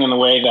surprising in the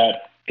way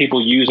that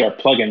people use our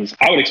plugins.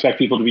 I would expect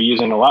people to be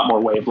using a lot more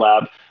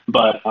Wavelab,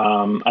 but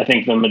I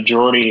think the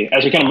majority,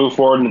 as we kind of move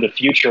forward into the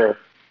future,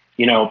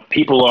 more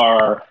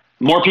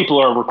people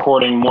are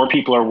recording, more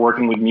people are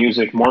working with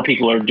music, more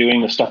people are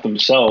doing the stuff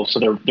themselves.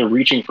 So they're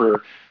reaching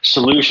for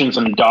solutions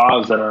and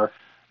DAWs that are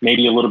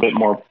maybe a little bit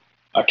more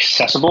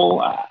accessible.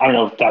 I don't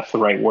know if that's the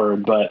right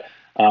word, but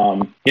you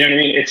know what I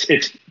mean?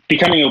 It's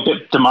becoming a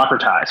bit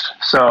democratized.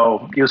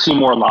 So you'll see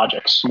more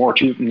Logics, more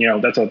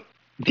that's a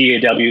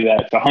DAW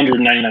that's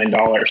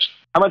 $199.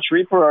 How much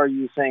Reaper are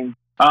you using?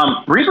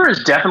 Reaper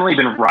has definitely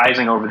been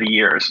rising over the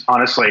years,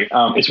 honestly.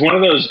 It's one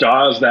of those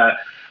DAWs that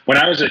when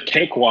I was at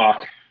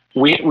Cakewalk,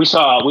 we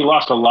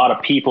lost a lot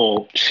of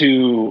people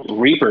to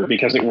Reaper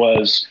because it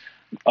was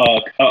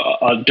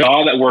a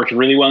DAW that worked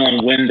really well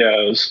on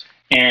Windows,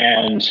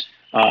 and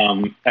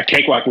at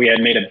Cakewalk we had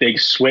made a big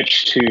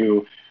switch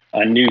to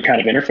a new kind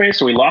of interface.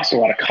 So we lost a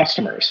lot of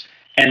customers.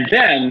 And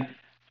then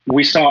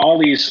we saw all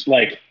this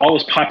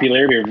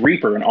popularity of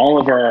Reaper, and all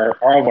of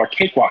our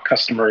Cakewalk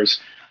customers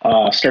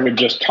started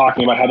just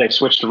talking about how they've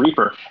switched to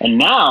Reaper. And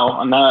now,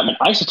 I'm an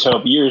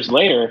Izotope years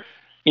later,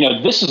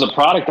 this is a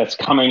product that's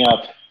coming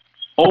up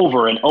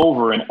over and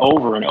over and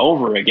over and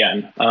over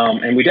again.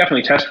 And we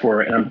definitely test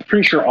for it. And I'm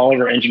pretty sure all of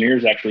our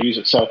engineers actually use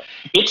it. So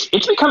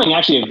it's becoming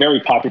actually a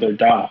very popular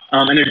DAW.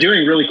 And they're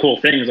doing really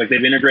cool things. Like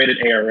they've integrated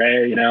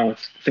ARA,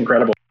 it's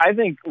incredible. I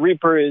think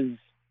Reaper is...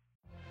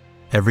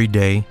 Every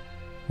day,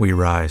 we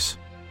rise,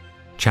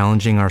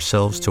 challenging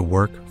ourselves to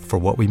work for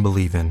what we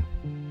believe in.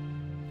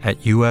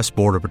 At U.S.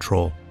 Border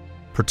Patrol,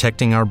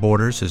 protecting our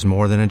borders is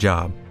more than a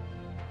job.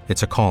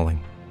 It's a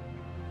calling.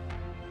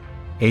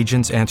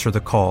 Agents answer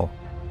the call,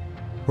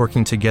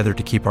 working together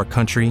to keep our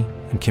country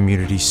and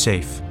communities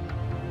safe.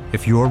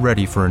 If you're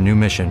ready for a new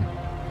mission,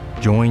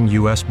 join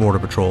U.S. Border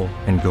Patrol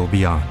and go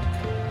beyond.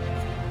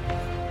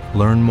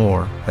 Learn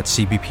more at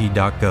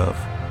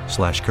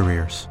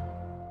cbp.gov/careers.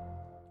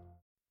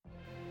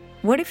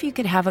 What if you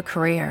could have a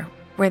career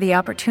where the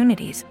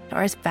opportunities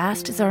are as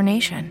vast as our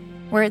nation,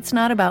 where it's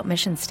not about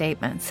mission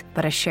statements,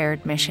 but a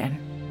shared mission?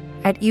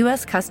 At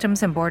U.S.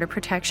 Customs and Border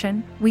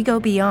Protection, we go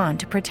beyond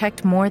to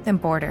protect more than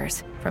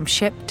borders. From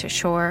ship to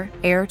shore,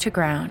 air to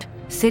ground,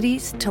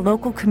 cities to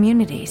local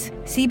communities,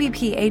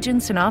 CBP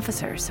agents and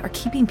officers are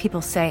keeping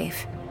people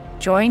safe.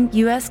 Join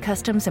U.S.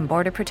 Customs and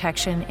Border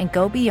Protection and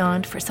go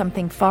beyond for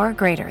something far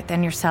greater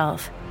than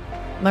yourself.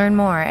 Learn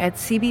more at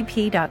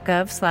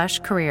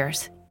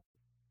cbp.gov/careers.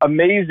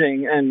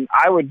 Amazing, and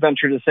I would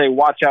venture to say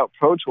watch out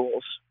Pro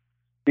Tools,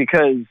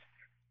 because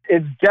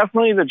it's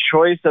definitely the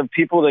choice of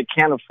people that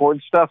can't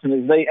afford stuff, and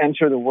as they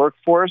enter the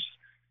workforce,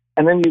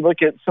 and then you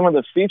look at some of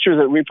the features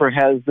that Reaper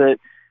has that,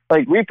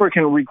 like Reaper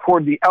can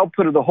record the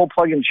output of the whole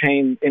plugin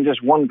chain in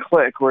just one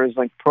click, whereas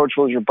like Pro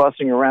Tools, you're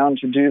busting around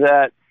to do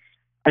that.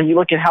 And you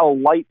look at how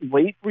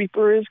lightweight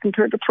Reaper is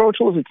compared to Pro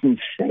Tools, it's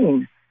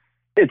insane.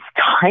 It's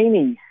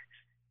tiny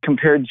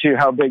compared to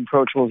how big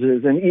Pro Tools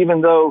is. And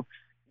even though,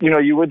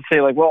 you would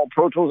say like, well,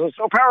 Pro Tools is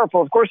so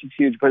powerful, of course it's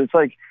huge, but it's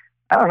like,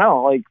 I don't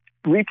know, like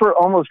Reaper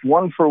almost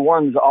one for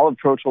one's all of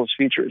Pro Tools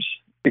features,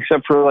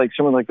 except for like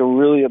some of like the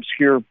really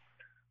obscure,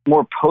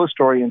 more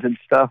post-oriented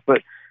stuff.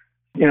 But,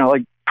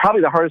 like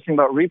probably the hardest thing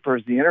about Reaper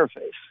is the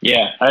interface.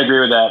 Yeah, I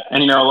agree with that.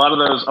 And, a lot of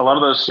those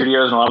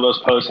studios and a lot of those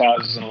post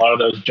houses and a lot of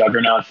those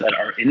juggernauts that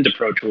are into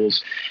Pro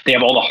Tools, they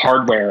have all the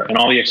hardware and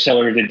all the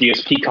accelerated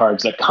DSP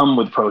cards that come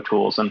with Pro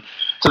Tools. And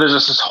so there's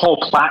this whole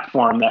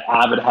platform that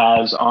Avid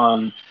has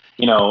on,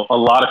 a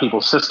lot of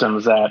people's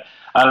systems that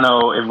I don't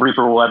know if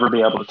Reaper will ever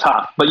be able to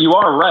top. But you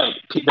are right.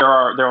 There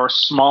are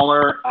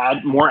smaller,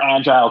 more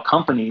agile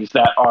companies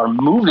that are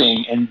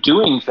moving and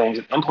doing things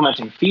and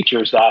implementing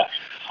features that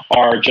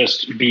are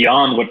just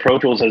beyond what Pro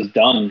Tools has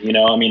done.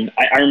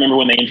 I remember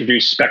when they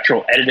introduced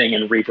spectral editing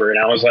in Reaper, and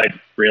I was like,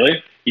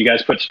 really? You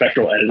guys put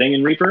spectral editing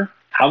in Reaper?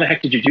 How the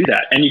heck did you do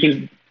that? And you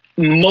can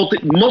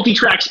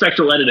multi-track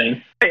spectral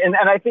editing. And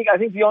I think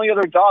the only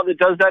other DAW that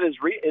does that is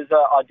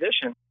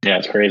Audition. Yeah,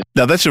 it's crazy.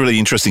 Now, that's a really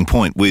interesting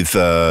point.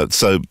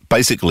 So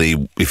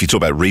basically, if you talk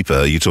about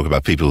Reaper, you talk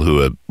about people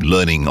who are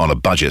learning on a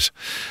budget.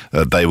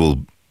 They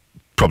will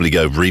probably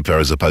go Reaper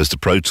as opposed to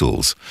Pro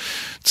Tools.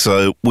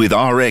 So with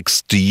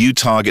RX, do you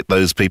target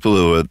those people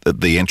who are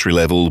at the entry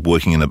level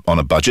working on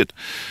a budget?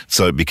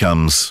 So it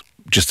becomes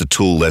just a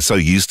tool they're so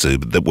used to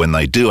that when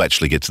they do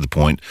actually get to the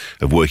point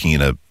of working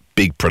in a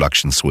big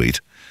production suite,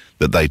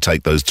 that they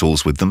take those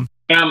tools with them?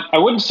 I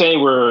wouldn't say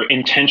we're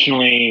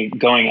intentionally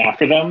going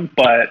after them,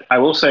 but I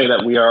will say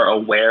that we are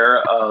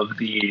aware of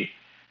the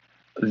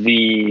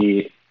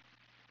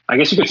I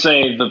guess you could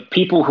say the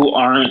people who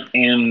aren't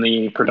in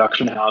the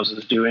production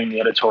houses doing the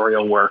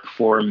editorial work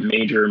for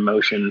major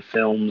motion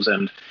films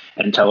and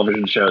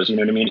television shows. You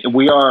know what I mean?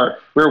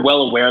 We're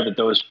well aware that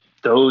those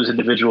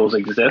individuals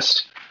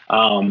exist,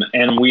 and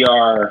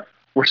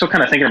we're still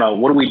kind of thinking about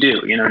what do we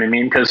do? You know what I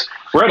mean? Because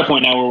we're at a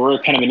point now where we're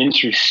kind of an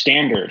industry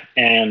standard,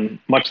 and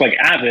much like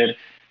Avid,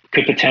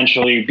 could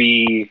potentially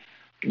be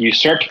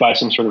usurped by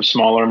some sort of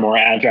smaller, more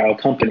agile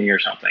company or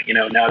something.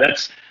 Now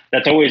that's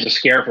always a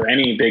scare for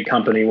any big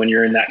company when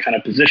you're in that kind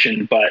of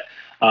position. But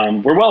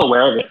we're well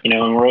aware of it, and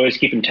we're always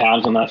keeping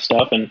tabs on that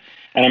stuff. And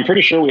I'm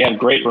pretty sure we have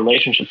great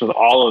relationships with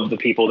all of the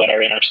people that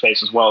are in our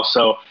space as well.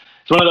 So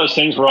it's one of those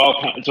things we're all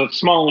it's a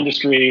small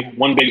industry,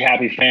 one big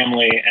happy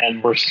family,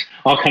 and we're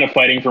all kind of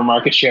fighting for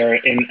market share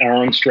in our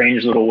own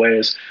strange little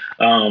ways.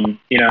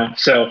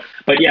 So,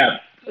 but yeah,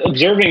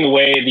 observing the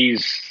way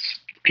these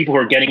people who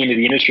are getting into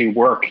the industry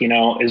work,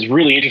 is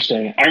really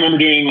interesting. I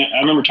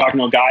remember talking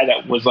to a guy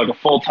that was like a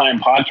full-time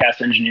podcast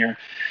engineer,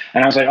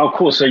 and I was like, oh,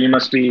 cool. So you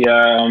must be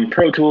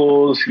Pro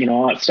Tools,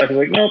 all that stuff. He's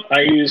like, nope,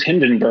 I use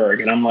Hindenburg.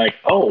 And I'm like,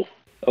 oh,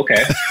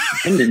 okay.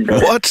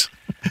 Hindenburg. What?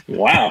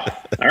 Wow.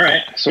 All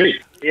right.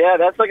 Sweet. Yeah,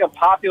 that's like a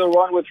popular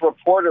one with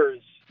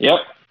reporters. Yep.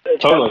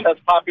 Totally. That's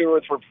popular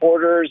with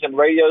reporters and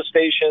radio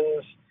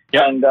stations.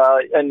 Yep. And a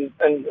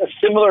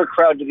similar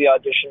crowd to the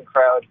Audition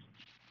crowd.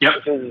 Yep.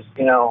 Which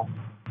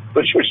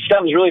is, which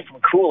stems really from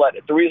Cool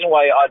Edit. The reason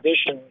why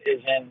Audition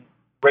is in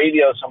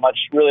radio so much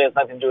really has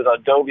nothing to do with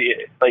Adobe.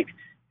 Like,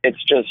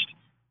 it's just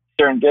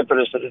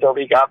serendipitous that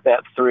Adobe got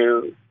that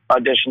through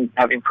Audition,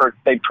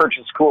 they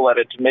purchased Cool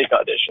Edit to make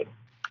Audition.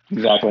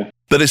 Exactly.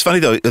 But it's funny,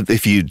 though,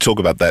 if you talk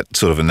about that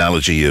sort of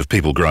analogy of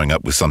people growing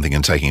up with something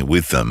and taking it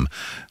with them,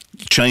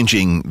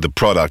 changing the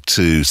product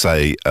to,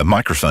 say, a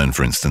microphone,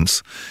 for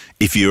instance,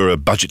 if you're a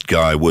budget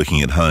guy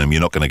working at home,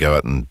 you're not going to go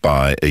out and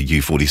buy a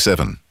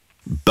U47.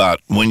 But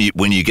when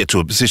you get to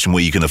a position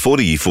where you can afford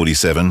a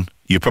U47,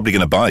 you're probably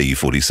going to buy a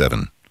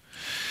U47.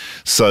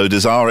 So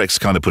does RX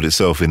kind of put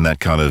itself in that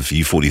kind of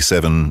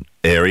U47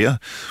 area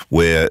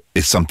where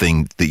it's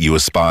something that you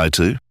aspire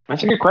to?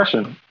 That's a good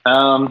question.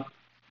 I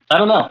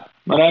don't know.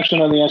 I don't actually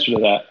know the answer to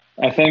that.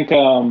 I think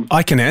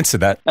I can answer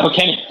that.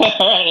 Okay.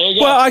 There you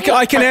go. Well,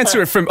 I can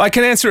answer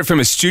it from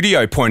a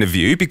studio point of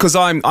view, because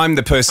I'm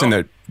the person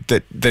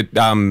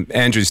that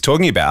Andrew's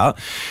talking about.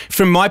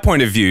 From my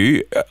point of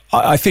view,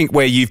 I think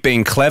where you've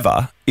been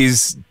clever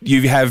is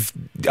you have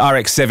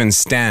RX7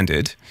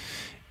 standard,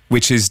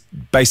 which is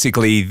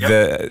basically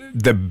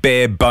the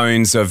bare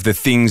bones of the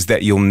things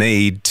that you'll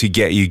need to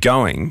get you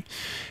going.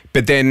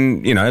 But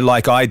then,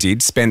 like I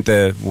did, spent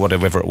the,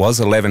 whatever it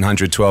was, $1,100,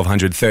 $1,200,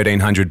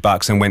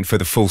 $1,300 and went for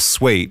the full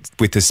suite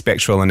with the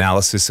spectral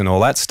analysis and all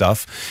that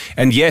stuff.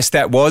 And yes,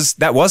 that was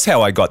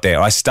how I got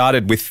there. I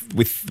started with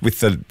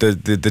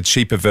the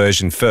cheaper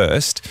version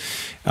first.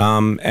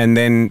 And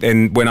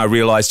then when I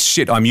realized,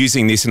 shit, I'm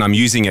using this and I'm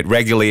using it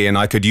regularly and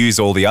I could use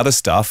all the other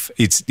stuff,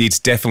 it's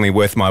definitely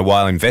worth my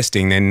while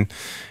investing,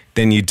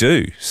 then you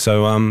do.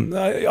 So I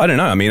don't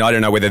know. I mean, I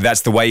don't know whether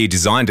that's the way you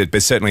designed it,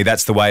 but certainly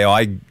that's the way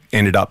I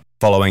ended up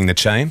following the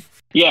chain.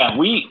 Yeah,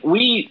 we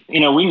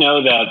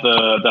know that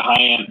the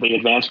high end, the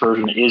advanced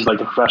version is like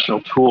a professional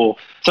tool.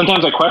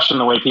 Sometimes I question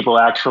the way people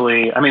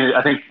actually. I mean,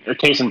 I think a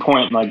case in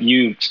point, like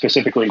you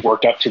specifically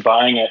worked up to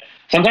buying it.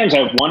 Sometimes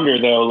I wonder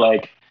though,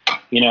 like,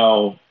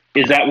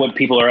 is that what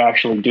people are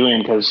actually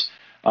doing? Because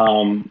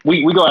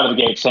we go out of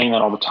the gate saying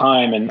that all the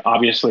time, and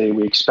obviously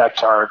we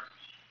expect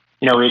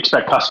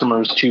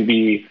customers to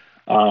be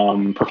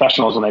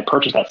professionals when they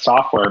purchase that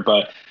software.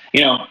 But,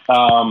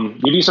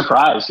 you'd be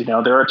surprised.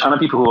 There are a ton of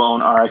people who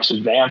own RX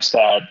Advanced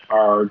that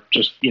are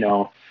just,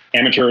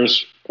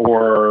 amateurs,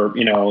 or,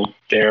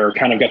 they're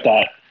kind of got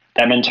that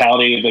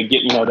mentality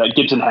that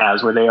Gibson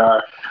has, where they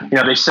are,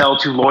 they sell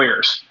to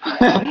lawyers. You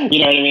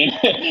know what I mean?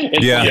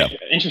 It's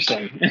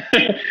interesting.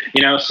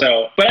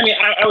 So, but I mean,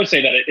 I would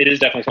say that it is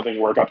definitely something to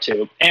work up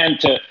to. And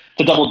to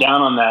double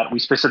down on that, we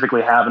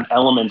specifically have an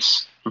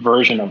Elements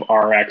version of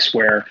RX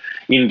where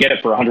you can get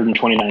it for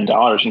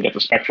 $129 and get the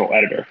spectral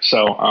editor.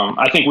 So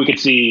I think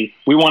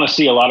we want to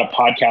see a lot of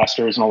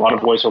podcasters and a lot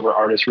of voiceover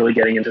artists really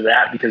getting into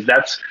that, because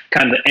that's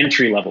kind of the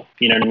entry level,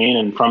 you know what I mean?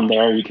 And from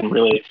there you can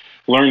really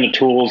learn the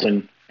tools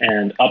and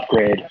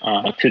upgrade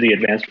to the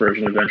advanced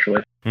version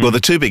eventually. Well,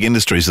 the two big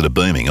industries that are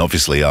booming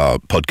obviously are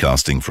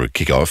podcasting for a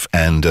kickoff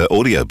and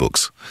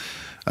audiobooks.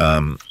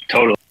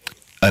 Totally.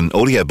 And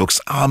audiobooks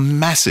are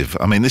massive.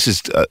 I mean, this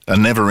is a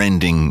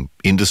never-ending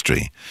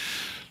industry.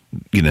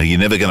 You're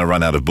never going to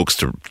run out of books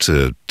to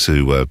turn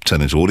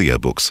into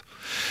audiobooks.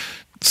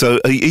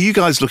 So are you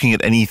guys looking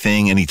at any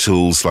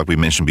tools, like we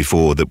mentioned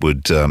before, that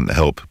would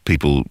help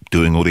people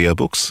doing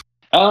audiobooks?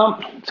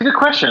 It's a good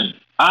question.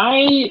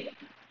 I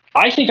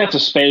think that's a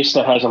space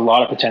that has a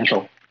lot of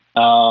potential.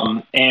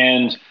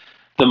 And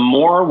the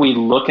more we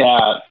look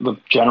at the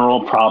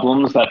general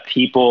problems that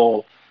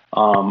people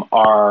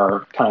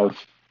are kind of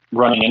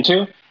running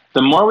into,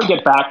 the more we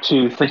get back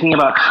to thinking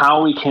about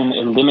how we can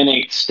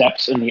eliminate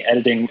steps in the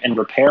editing and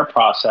repair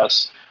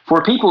process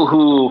for people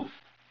who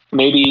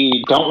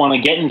maybe don't want to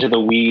get into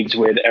the weeds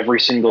with every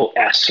single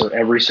S or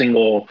every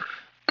single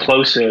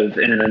plosive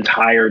in an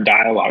entire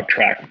dialogue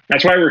track.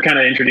 That's why we're kind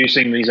of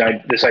introducing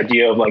this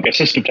idea of like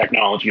assistive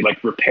technology,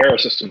 like Repair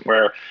Assistant,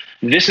 where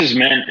this is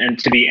meant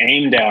to be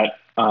aimed at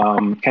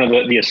kind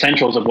of the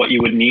essentials of what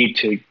you would need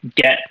to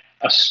get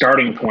a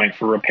starting point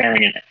for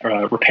repairing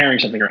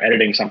something or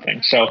editing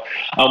something. So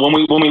when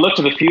we look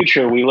to the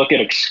future, we look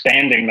at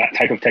expanding that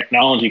type of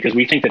technology, because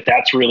we think that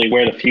that's really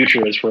where the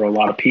future is for a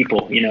lot of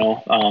people,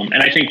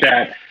 and I think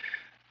that,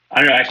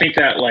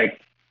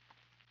 like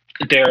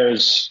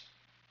there's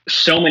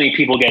so many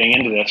people getting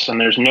into this,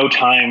 and there's no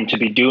time to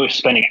be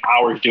spending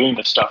hours doing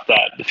this stuff,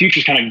 that the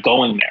future's kind of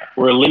going there.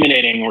 We're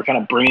kind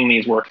of bringing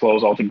these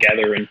workflows all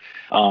together and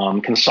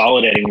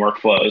consolidating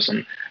workflows,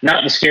 and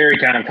not the scary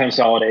kind of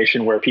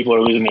consolidation where people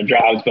are losing their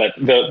jobs, but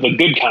the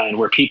good kind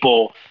where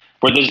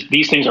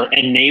these things are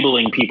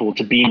enabling people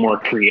to be more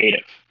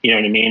creative. You know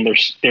what I mean?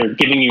 They're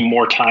giving you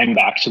more time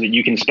back so that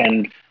you can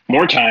spend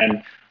more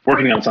time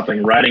working on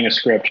something, writing a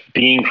script,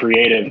 being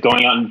creative,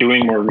 going out and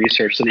doing more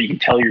research so that you can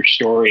tell your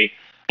story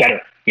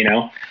better,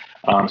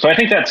 So I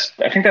think that's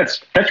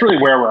really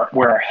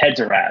where our heads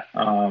are at.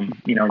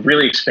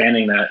 Really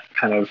expanding that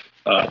kind of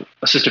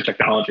assistive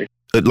technology.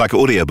 Like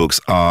audiobooks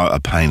are a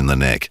pain in the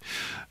neck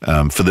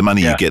for the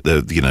money you get,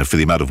 for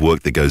the amount of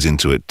work that goes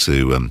into it.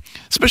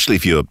 Especially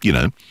if you're,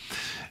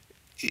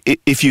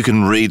 if you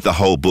can read the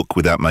whole book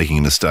without making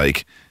a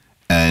mistake,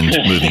 and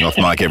moving off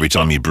mic every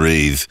time you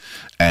breathe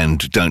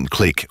and don't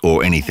click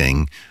or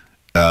anything,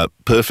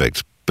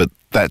 perfect. But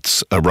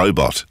that's a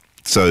robot.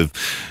 So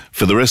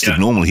for the rest of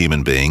normal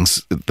human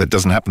beings, that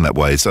doesn't happen that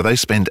way. So they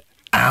spend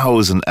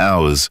hours and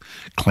hours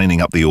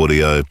cleaning up the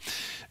audio,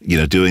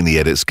 doing the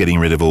edits, getting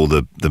rid of all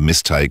the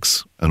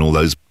mistakes and all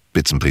those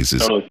bits and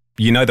pieces. Totally.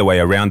 You know the way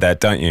around that,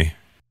 don't you?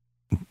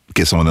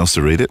 Get someone else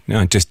to read it?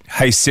 No, just,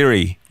 hey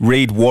Siri,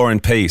 read War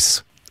and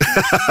Peace.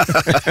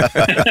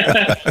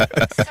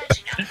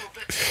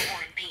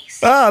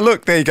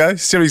 Look, there you go.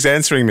 Siri's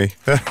answering me.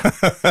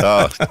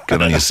 Oh,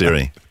 good on you,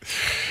 Siri.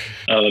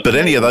 But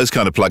any of those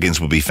kind of plugins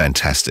would be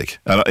fantastic.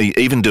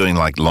 Even doing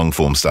like long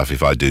form stuff,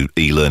 if I do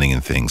e-learning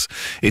and things,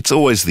 it's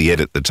always the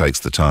edit that takes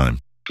the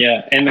time.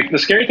 Yeah, and the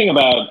scary thing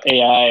about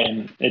AI,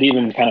 and it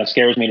even kind of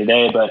scares me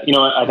today, but you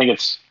know what? I think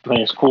it's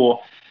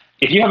cool.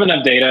 If you have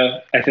enough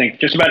data, I think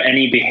just about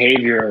any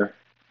behavior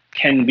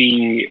can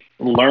be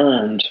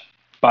learned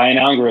by an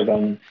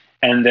algorithm,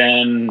 and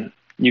then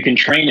you can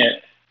train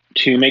it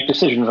to make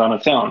decisions on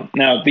its own.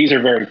 Now, these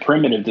are very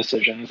primitive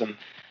decisions, and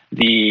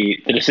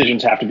the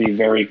decisions have to be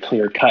very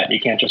clear cut. You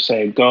can't just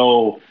say,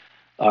 go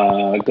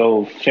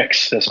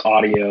fix this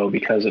audio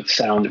because it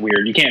sounds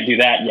weird. You can't do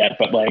that yet,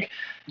 but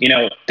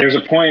there's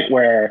a point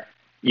where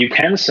you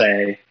can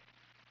say,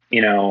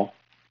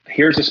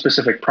 here's a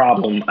specific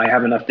problem. I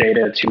have enough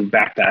data to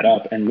back that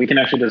up, and we can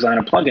actually design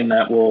a plugin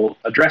that will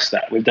address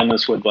that. We've done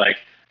this with like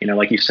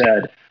you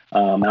said,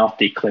 mouth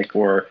declick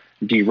or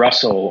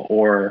de-rustle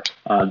or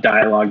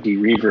dialogue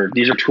de-reverb.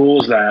 These are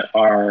tools that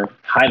are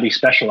highly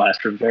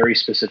specialized for very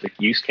specific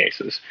use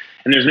cases.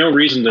 And there's no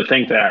reason to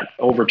think that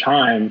over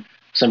time,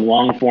 some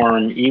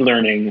long-form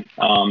e-learning,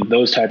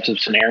 those types of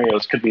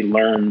scenarios could be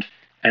learned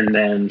and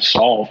then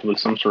solved with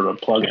some sort of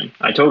plugin.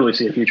 I totally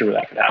see a future where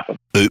that could happen.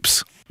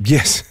 Oops.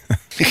 Yes.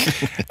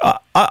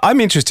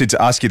 I'm interested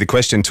to ask you the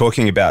question,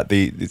 talking about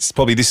this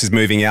is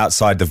moving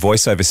outside the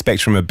voiceover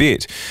spectrum a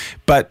bit,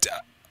 but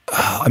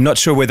I'm not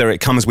sure whether it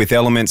comes with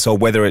Elements or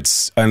whether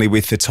it's only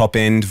with the top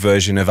end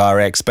version of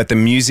RX, but the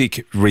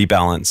music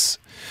rebalance.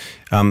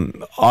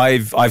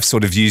 I've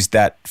sort of used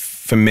that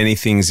for many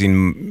things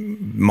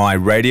in my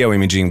radio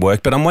imaging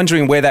work, but I'm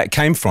wondering where that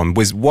came from.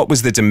 What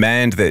was the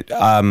demand that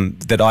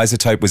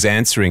Izotope was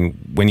answering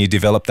when you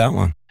developed that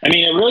one? I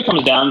mean, it really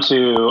comes down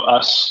to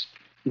us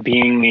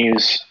being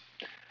these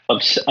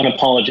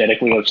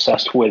unapologetically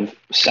obsessed with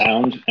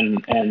sound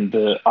and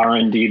the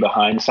R&D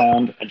behind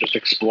sound, and just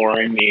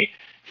exploring the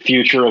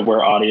future of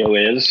where audio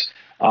is.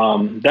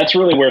 That's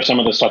really where some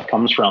of the stuff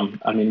comes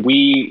from. I mean,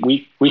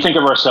 we think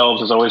of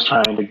ourselves as always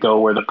trying to go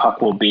where the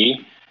puck will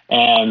be,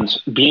 and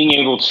being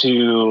able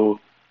to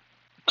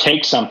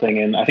take something,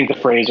 and I think the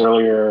phrase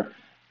earlier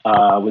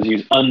was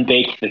used,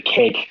 unbake the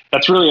cake.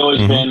 That's really always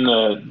been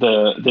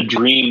the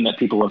dream that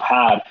people have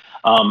had.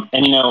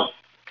 And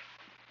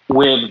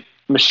with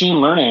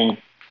machine learning,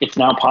 it's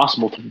now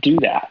possible to do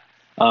that.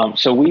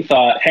 So we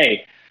thought,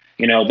 hey,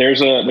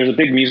 there's a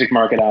big music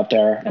market out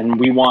there, and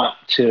we want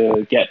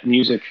to get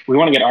music. We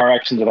want to get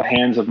RX into the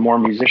hands of more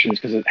musicians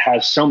because it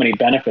has so many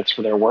benefits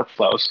for their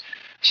workflows.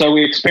 So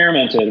we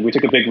experimented. We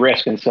took a big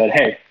risk and said,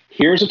 hey,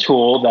 here's a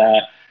tool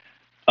that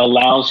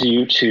allows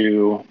you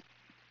to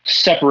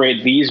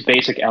separate these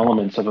basic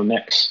elements of a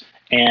mix.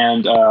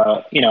 And,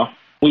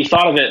 we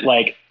thought of it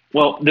like,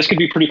 well, this could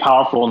be pretty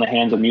powerful in the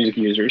hands of music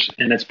users,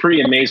 and it's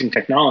pretty amazing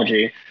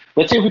technology.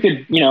 Let's see if we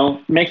could,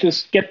 make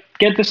this, get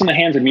this in the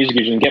hands of music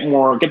users and get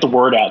the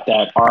word out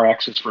that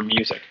RX is for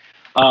music.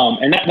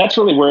 And that's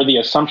really where the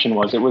assumption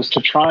was. It was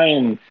to try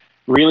and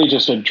really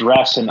just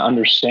address and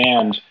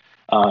understand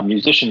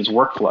musicians'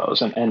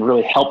 workflows and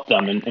really help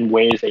them in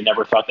ways they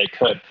never thought they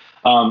could.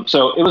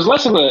 So it was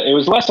less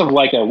of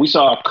like we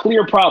saw a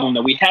clear problem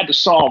that we had to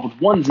solve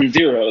with ones and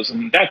zeros,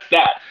 and that's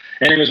that.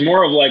 And it was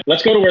more of like,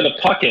 let's go to where the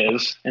puck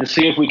is and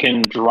see if we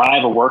can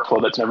drive a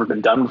workflow that's never been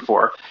done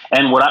before.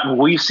 And what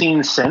we've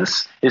seen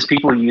since is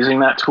people using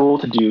that tool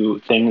to do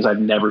things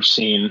I've never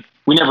seen.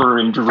 We never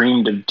even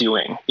dreamed of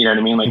doing. You know what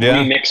I mean? Like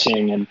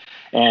remixing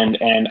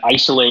and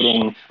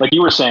isolating, like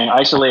you were saying,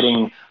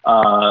 isolating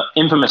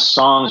infamous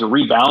songs or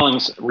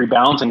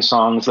rebalancing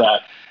songs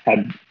that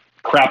had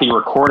crappy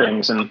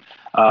recordings. And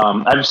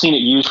I've seen it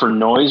used for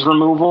noise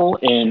removal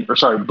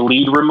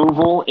bleed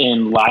removal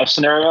in live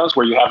scenarios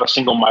where you have a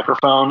single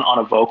microphone on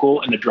a vocal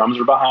and the drums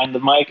are behind the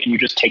mic and you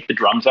just take the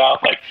drums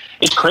out. Like,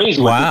 it's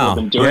crazy what people have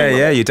been doing.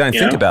 Yeah, you don't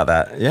think about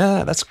that.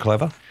 Yeah, that's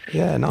clever.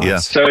 Yeah, nice. Yeah.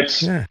 So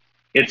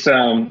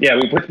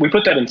we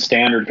put that in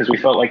standard because we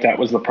felt like that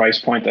was the price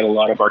point that a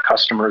lot of our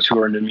customers who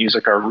are into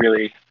music are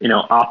really,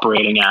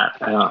 operating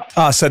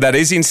at. So that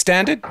is in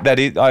standard? That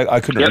is,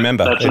 I couldn't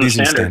remember. It is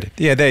in standard.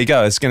 Yeah, there you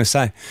go. I was going to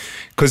say.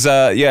 Because,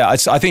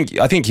 I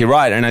think you're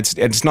right. And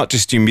it's not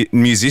just you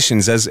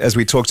musicians. As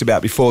we talked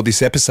about before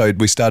this episode,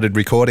 we started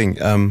recording.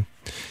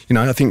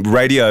 I think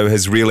radio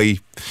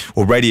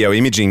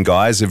imaging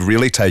guys have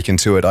really taken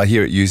to it. I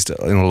hear it used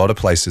in a lot of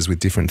places with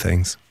different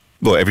things.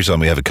 Well, every time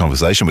we have a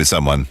conversation with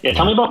someone. Yeah,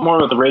 tell me more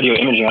about the radio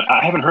imaging.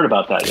 I haven't heard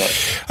about that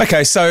yet.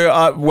 Okay, so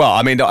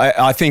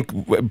I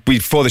think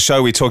before the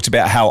show we talked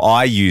about how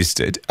I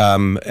used it,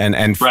 and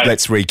right.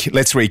 let's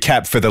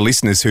recap for the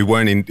listeners who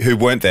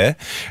weren't there.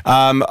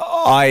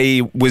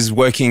 I was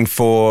working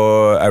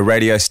for a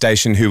radio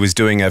station who was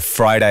doing a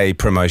Friday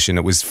promotion.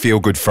 It was Feel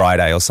Good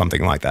Friday or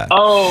something like that.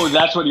 Oh,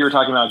 that's what you were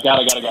talking about.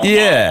 Got it.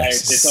 Yeah,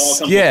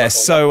 yeah.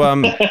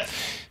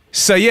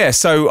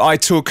 So I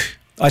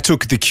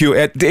took the cue.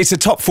 It's a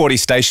top 40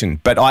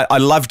 station, but I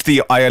love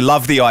the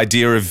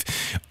idea of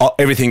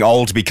everything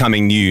old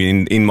becoming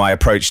new in my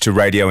approach to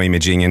radio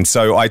imaging. And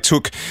so I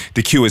took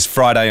the cue as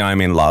Friday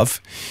I'm in Love,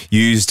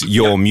 used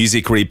your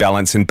music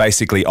rebalance and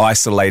basically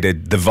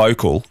isolated the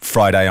vocal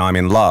Friday I'm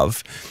in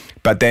Love,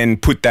 but then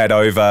put that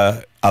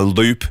over a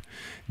loop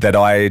that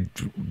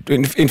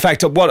in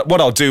fact, what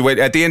I'll do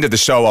at the end of the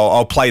show,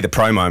 I'll play the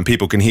promo and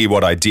people can hear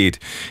what I did.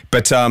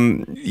 But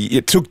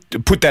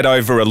put that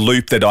over a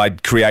loop that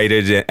I'd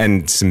created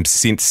and some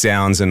synth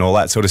sounds and all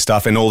that sort of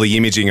stuff and all the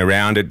imaging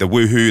around it, the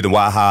woohoo, the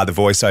waha, the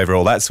voiceover,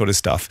 all that sort of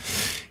stuff.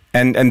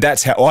 And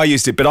that's how I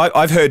used it. But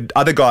I've heard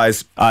other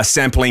guys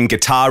sampling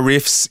guitar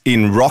riffs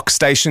in rock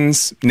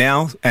stations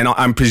now, and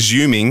I'm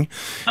presuming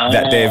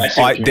that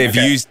they've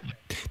used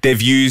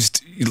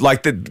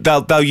like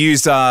they'll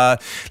use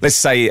let's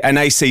say an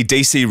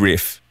AC/DC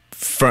riff,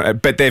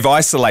 but they've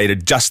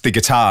isolated just the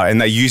guitar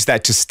and they use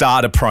that to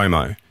start a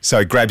promo, so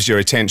it grabs your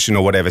attention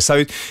or whatever. So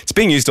it's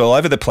being used all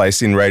over the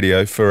place in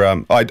radio. For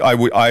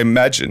I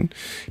imagine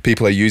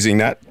people are using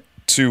that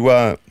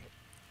to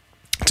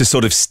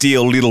sort of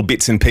steal little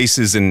bits and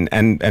pieces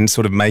and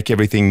sort of make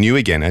everything new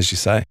again, as you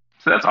say.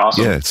 So that's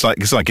awesome. Yeah, it's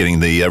like getting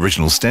the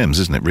original stems,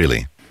 isn't it?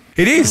 Really.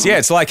 It is, yeah.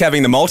 It's like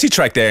having the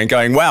multi-track there and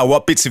going, wow,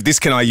 what bits of this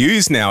can I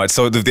use now?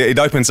 It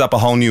opens up a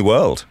whole new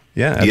world.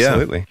 Yeah,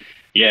 absolutely.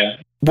 Yeah.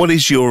 What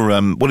is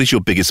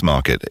your biggest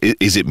market?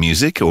 Is it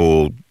music,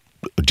 or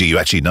do you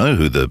actually know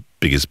who the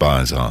biggest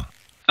buyers are?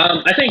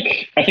 I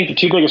think the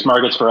two biggest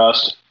markets for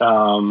us,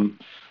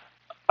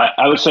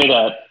 I would say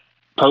that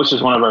Post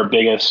is one of our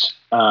biggest,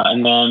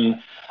 and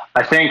then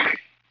I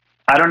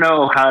don't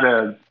know how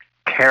to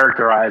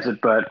characterize it,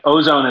 but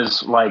Ozone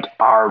is like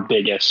our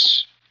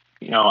biggest.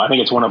 I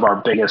think it's one of our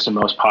biggest and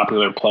most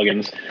popular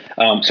plugins.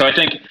 So I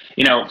think,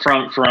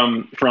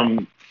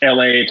 from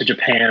LA to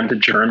Japan to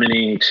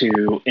Germany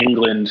to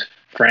England,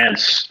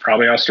 France,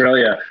 probably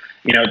Australia,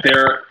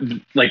 they're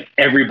like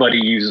everybody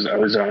uses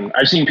Ozone.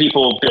 I've seen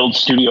people build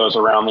studios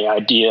around the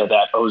idea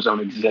that Ozone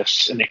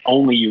exists and they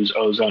only use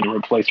Ozone and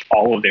replace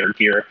all of their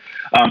gear.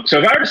 So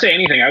if I were to say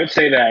anything, I would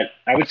say that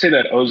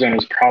Ozone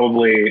is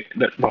probably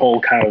the whole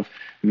kind of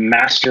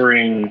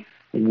mastering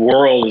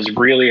world is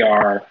really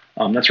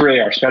that's really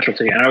our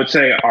specialty. And I would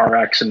say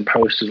RX and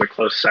Post is a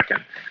close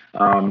second.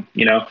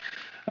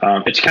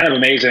 It's kind of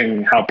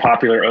amazing how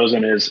popular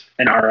Ozone is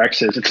and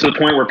RX is. It's to the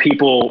point where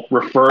people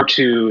refer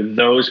to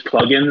those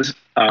plugins.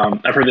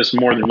 I've heard this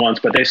more than once,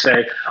 but they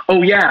say,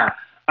 "Oh yeah,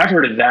 I've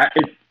heard of that.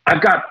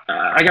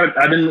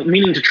 I've been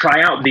meaning to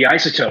try out the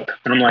Izotope."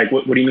 And I'm like,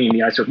 "What do you mean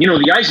the Izotope?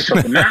 The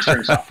Izotope, the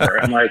mastering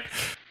software." I'm like,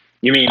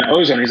 "You mean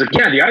Ozone?" He's like,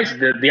 "Yeah, the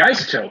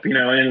Izotope."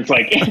 And it's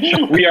like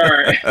we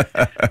are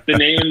the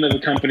name of the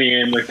company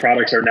and the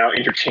products are now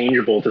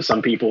interchangeable to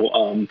some people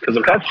because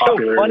of how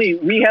popular. That's so funny.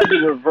 We have the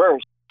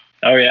reverse.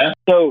 Oh yeah.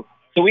 So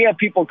we have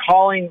people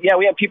calling. Yeah,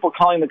 we have people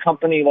calling the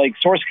company like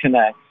Source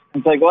Connect.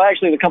 It's like, well,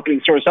 actually, the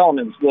company Source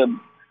Elements,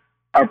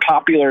 our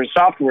popular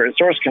software is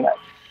Source Connect.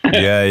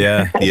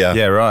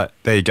 Yeah. Right.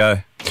 There you go.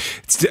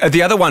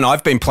 The other one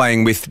I've been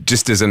playing with,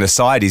 just as an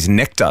aside, is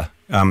Nectar.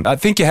 I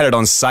think you had it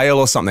on sale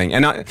or something.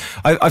 And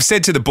I've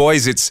said to the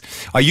boys,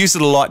 I use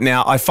it a lot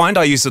now. I find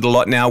I use it a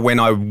lot now when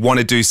I want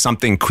to do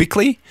something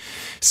quickly.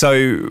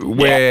 So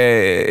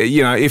where,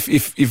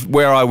 if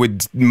where I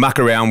would muck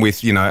around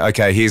with,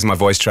 okay, here's my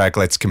voice track,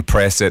 let's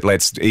compress it,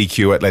 let's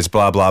EQ it, let's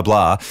blah, blah,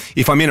 blah.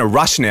 If I'm in a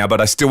rush now,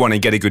 but I still want to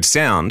get a good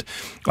sound,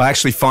 I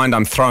actually find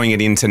I'm throwing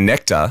it into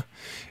Nectar.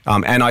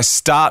 And I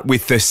start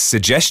with the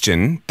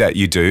suggestion that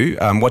you do.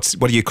 What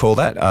do you call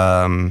that?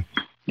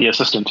 The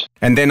assistant.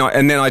 And then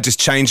I just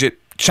change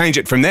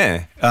it from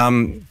there.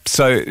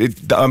 So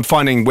I'm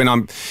finding when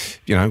I'm,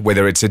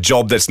 whether it's a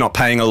job that's not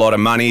paying a lot of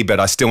money, but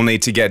I still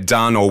need to get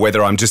done, or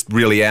whether I'm just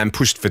really am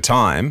pushed for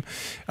time,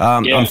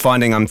 I'm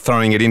finding I'm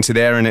throwing it into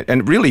there, and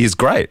it really is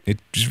great.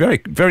 It's very,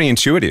 very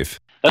intuitive.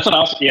 That's what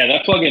else. Yeah,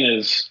 that plugin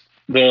is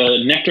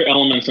the Nectar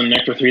Elements and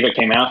Nectar 3 that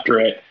came after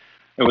it.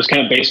 It was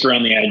kind of based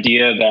around the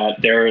idea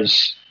that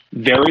there's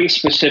very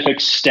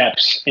specific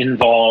steps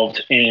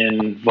involved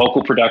in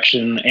vocal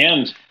production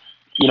and,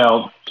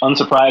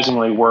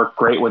 unsurprisingly work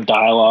great with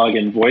dialogue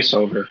and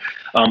voiceover.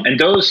 And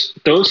those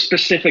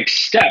specific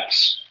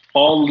steps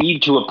all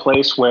lead to a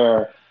place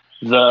where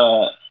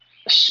the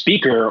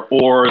speaker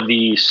or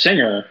the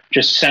singer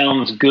just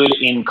sounds good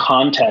in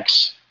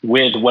context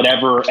with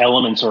whatever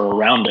elements are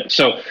around it.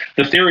 So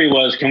the theory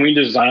was, can we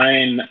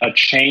design a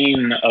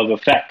chain of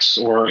effects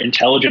or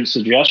intelligent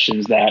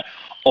suggestions that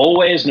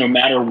always, no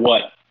matter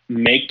what,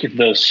 make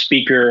the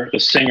speaker, the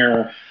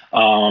singer,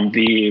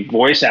 the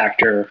voice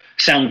actor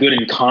sound good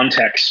in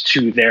context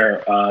to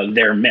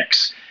their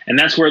mix. And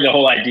that's where the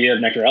whole idea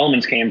of Nectar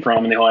Elements came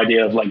from, and the whole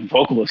idea of like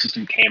vocal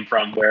assistant came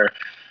from, where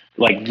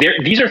like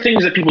these are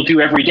things that people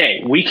do every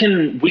day. We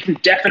can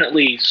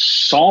definitely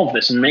solve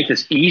this and make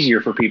this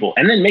easier for people,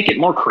 and then make it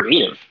more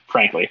creative,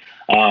 frankly.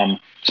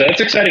 So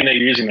that's exciting that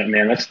you're using that,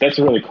 man. That's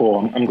really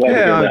cool. I'm glad to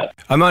hear that.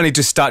 I'm only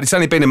just started. It's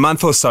only been a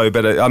month or so,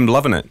 but I'm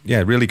loving it.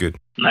 Yeah, really good.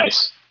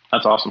 Nice.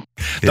 That's awesome.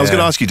 Yeah. I was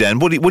going to ask you, Dan,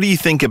 what do you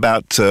think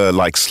about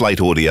like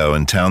Slate Audio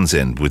and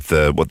Townsend with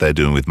what they're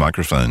doing with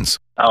microphones?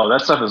 Oh,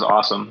 that stuff is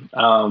awesome.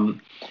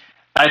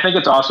 I think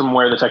it's awesome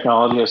where the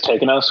technology has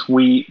taken us.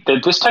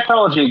 This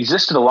technology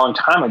existed a long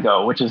time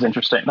ago, which is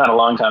interesting. Not a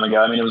long time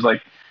ago. I mean, it was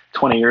like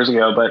 20 years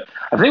ago, but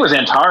I think it was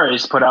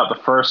Antares put out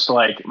the first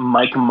like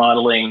mic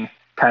modeling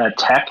kind of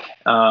tech.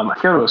 I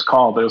forget what it was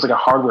called, but it was like a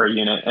hardware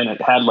unit, and it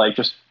had like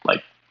just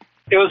like.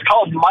 It was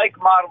called Mic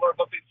Modeler,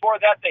 but before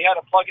that they had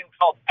a plugin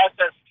called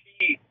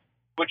SST,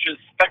 which is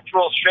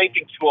Spectral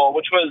Shaping Tool,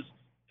 which was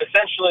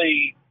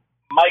essentially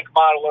Mic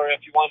Modeler.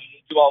 If you wanted to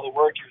do all the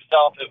work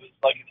yourself, it was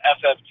like an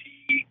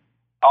FFT.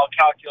 I'll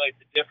calculate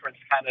the difference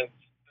kind of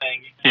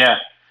thing. Yeah,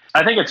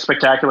 I think it's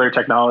spectacular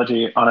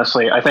technology,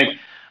 honestly. I think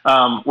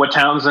what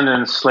Townsend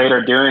and Slate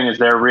are doing is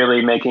they're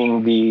really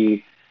making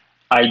the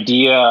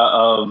idea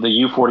of the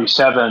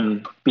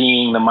U47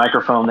 being the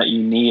microphone that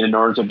you need in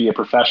order to be a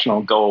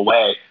professional go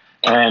away,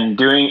 and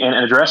doing and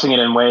addressing it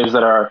in ways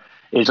that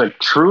is like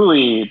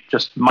truly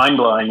just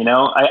mind-blowing. You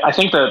know, I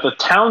think the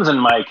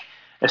Townsend mic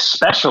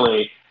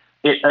especially,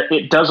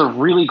 it does a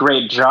really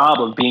great job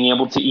of being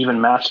able to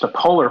even match the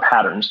polar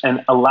patterns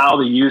and allow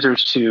the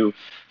users to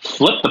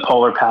flip the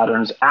polar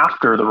patterns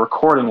after the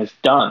recording is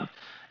done.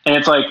 And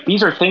it's like,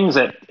 these are things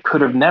that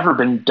could have never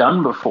been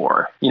done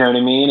before. You know what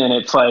I mean? And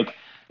it's like,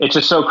 it's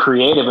just so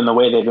creative in the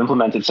way they've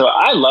implemented. So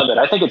I love it.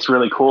 I think it's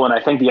really cool. And I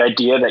think the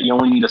idea that you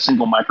only need a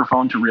single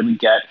microphone to really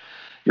get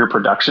your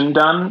production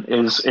done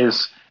it's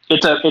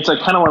a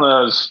kind of one of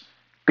those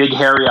big,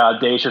 hairy,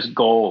 audacious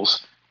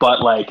goals,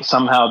 but like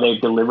somehow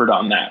they've delivered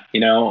on that, you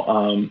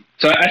know?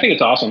 So I think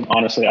it's awesome.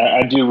 Honestly,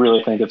 I do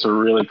really think it's a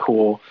really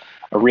cool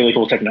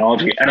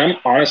technology. And I'm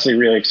honestly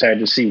really excited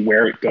to see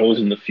where it goes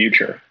in the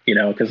future, you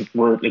know, because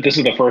this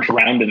is the first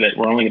round of it.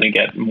 We're only going to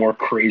get more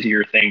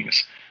crazier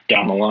things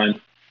down the line.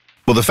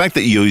 Well, the fact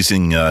that you're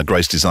using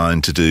Grace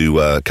Design to do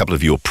a couple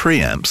of your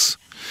preamps,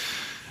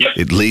 yep.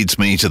 It leads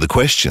me to the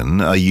question,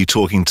 are you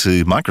talking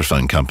to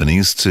microphone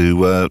companies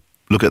to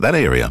look at that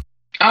area?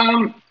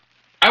 I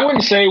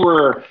wouldn't say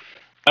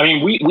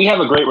we have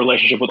a great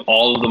relationship with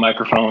all of the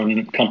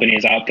microphone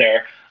companies out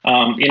there.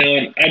 You know,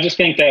 and I just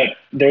think that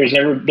there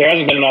hasn't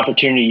been an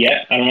opportunity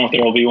yet. I don't know if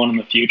there will be one in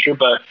the future,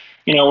 but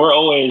you know,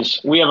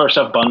 we have our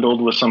stuff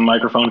bundled with some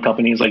microphone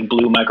companies like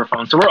Blue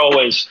Microphones. So we're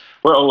always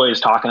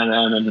talking to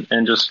them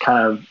and just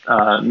kind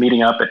of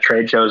meeting up at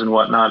trade shows and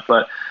whatnot.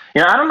 But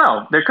you know, I don't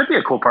know. There could be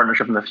a cool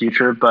partnership in the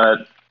future,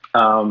 but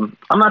I'm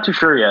not too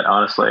sure yet.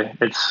 Honestly,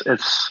 it's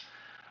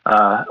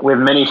we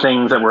have many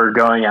things that we're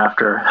going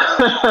after.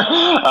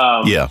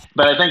 Yeah.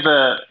 But I think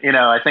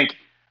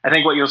I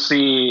think what you'll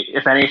see,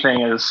 if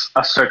anything, is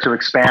us start to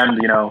expand,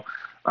 you know,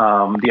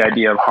 the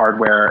idea of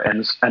hardware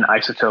and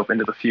Izotope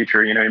into the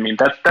future. You know what I mean?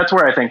 That's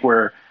where I think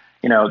we're,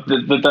 you know,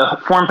 the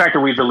form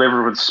factor we've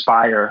delivered with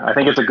Spire, I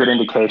think it's a good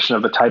indication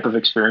of the type of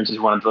experiences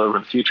we want to deliver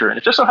in the future. And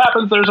it just so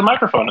happens there's a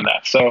microphone in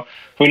that. So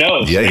who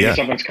knows? Maybe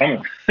something's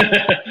coming.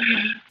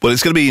 Well,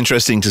 it's going to be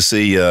interesting to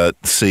see,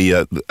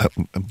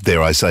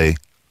 dare I say,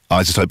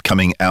 Izotope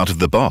coming out of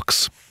the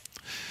box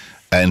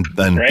and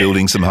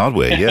building some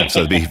hardware. Yeah, so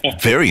it'd be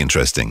very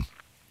interesting.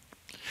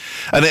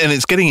 And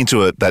it's getting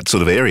into that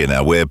sort of area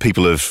now where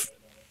people have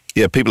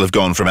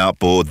gone from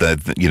outboard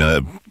that, you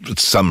know,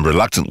 some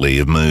reluctantly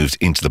have moved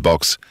into the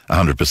box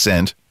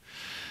 100%.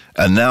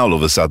 And now all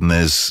of a sudden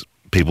there's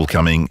people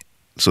coming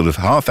sort of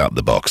half out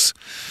the box.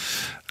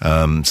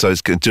 So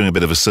it's doing a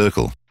bit of a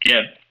circle.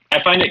 Yeah.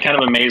 I find it kind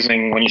of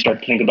amazing when you start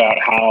to think about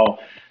how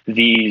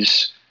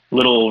these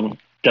little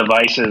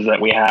devices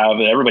that we have,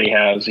 that everybody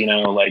has, you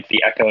know, like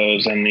the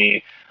Echoes and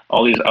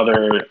all these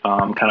other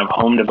kind of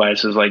home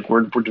devices, like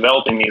we're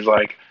developing these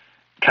like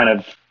kind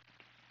of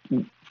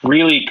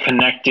really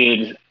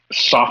connected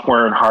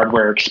software and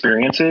hardware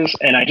experiences.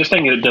 And I just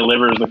think it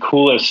delivers the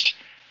coolest,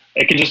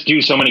 it can just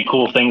do so many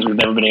cool things we've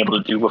never been able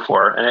to do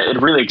before. And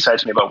it really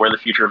excites me about where the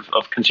future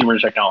of consumer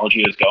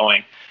technology is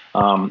going,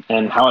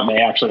 and how it may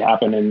actually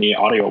happen in the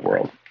audio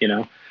world, you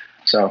know?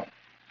 So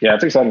yeah,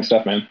 it's exciting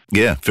stuff, man.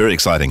 Yeah, very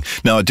exciting.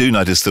 Now, I do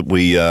notice that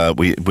we have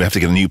to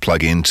get a new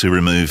plug-in to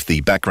remove the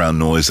background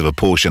noise of a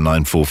Porsche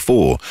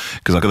 944,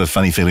 because I've got a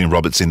funny feeling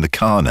Robert's in the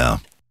car now.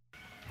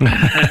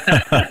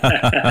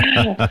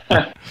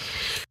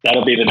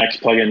 That'll be the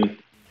next plug-in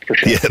for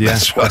sure. Yeah,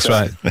 that's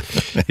right.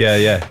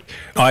 Yeah.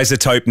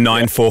 Izotope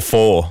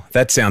 944.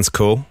 That sounds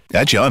cool.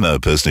 Actually, I know a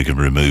person who can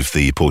remove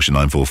the Porsche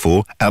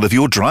 944 out of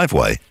your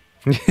driveway.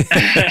 Yes,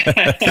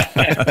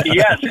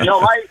 no,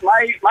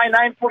 my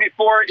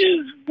 944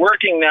 is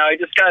working now. I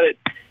just got it.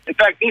 In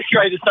fact, this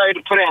year I decided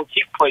to put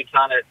antique plates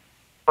on it.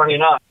 Funny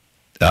enough.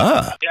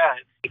 Ah. Yeah,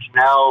 it's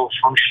now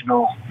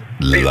functional.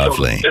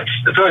 Lovely.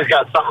 It's always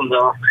got something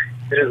though.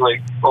 It is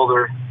like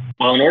older.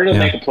 Well, in order to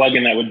make a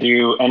plugin that would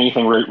do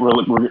anything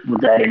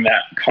regarding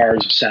that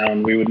car's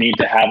sound, we would need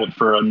to have it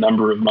for a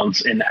number of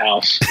months in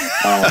house.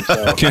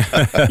 So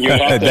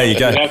there you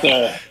go.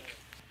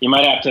 You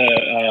might have to,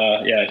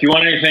 if you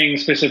want anything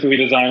specifically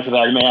designed for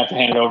that, you may have to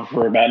hand it over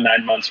for about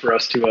 9 months for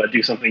us to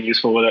do something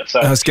useful with it.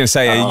 So I was going to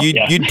say,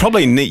 you'd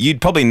probably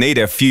need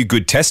a few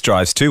good test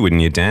drives too,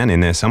 wouldn't you, Dan? In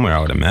there somewhere, I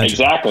would imagine.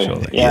 Exactly.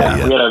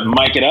 Yeah. We got to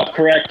mic it up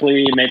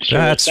correctly, make sure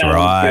that's it sounds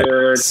right.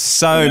 good.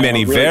 So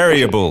many really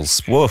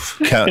variables.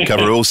 Woof.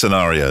 Cover all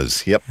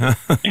scenarios. Yep.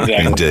 Exactly.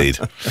 Indeed.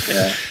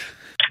 Yeah.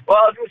 Well,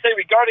 I was going to say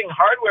regarding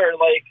hardware,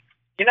 like,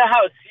 you know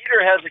how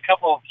Cedar has a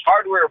couple of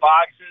hardware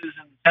boxes in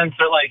the sense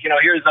that, like,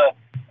 here's a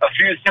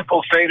few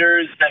simple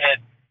faders and it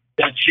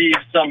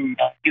achieves some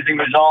amazing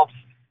results.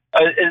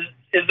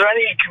 Is there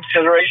any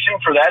consideration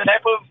for that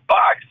type of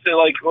box?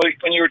 Like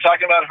when you were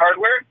talking about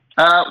hardware?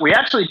 We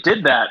actually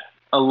did that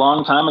a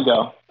long time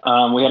ago.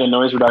 We had a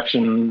noise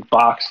reduction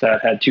box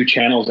that had 2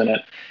 channels in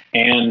it,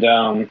 and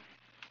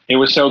it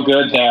was so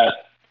good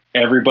that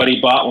everybody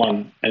bought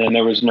one, and then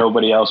there was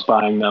nobody else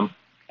buying them.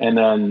 And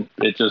then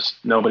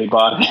nobody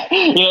bought it.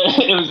 Yeah,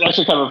 it was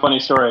actually kind of a funny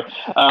story.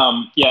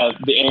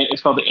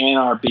 It's called the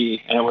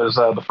ANRB, and it was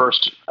the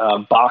first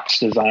box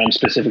designed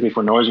specifically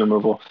for noise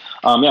removal.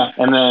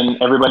 And then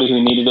everybody who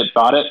needed it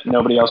bought it.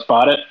 Nobody else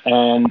bought it,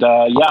 and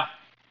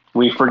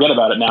we forget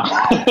about it now.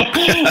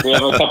 We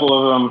have a couple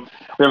of them.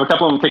 We have a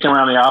couple of them kicking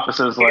around the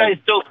offices. You guys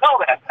still sell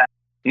that?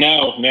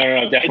 No,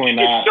 definitely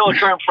not. It's still a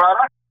current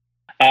product?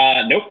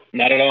 Nope,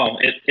 not at all.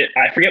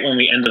 I forget when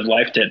we end of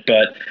lifed it,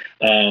 but.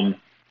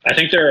 I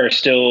think there are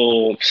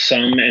still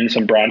some in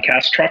some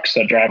broadcast trucks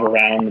that drive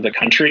around the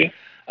country.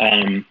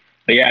 We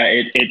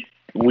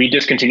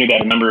discontinued that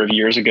a number of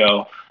years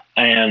ago,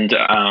 and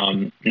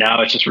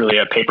now it's just really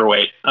a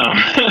paperweight.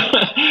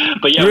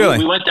 But yeah, really?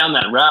 we went down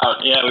that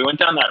route. Yeah, we went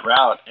down that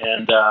route,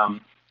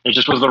 and it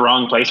just was the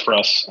wrong place for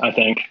us, I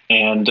think.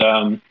 And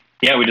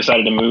we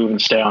decided to move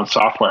and stay on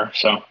software.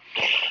 So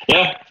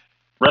yeah,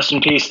 rest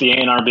in peace, the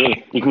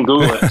ANRB. You can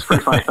Google it. It's a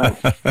pretty funny thing.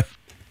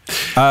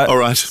 All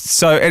right.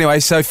 So anyway,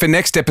 for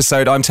next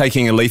episode, I'm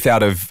taking a leaf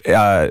out of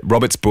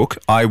Robert's book.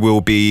 I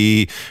will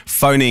be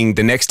phoning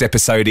the next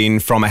episode in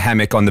from a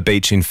hammock on the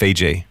beach in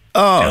Fiji.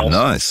 Oh,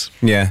 nice.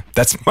 Yeah,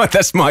 that's what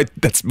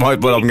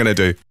I'm going to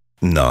do.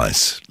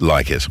 Nice.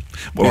 Like it.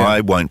 Well, I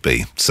won't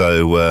be.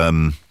 So,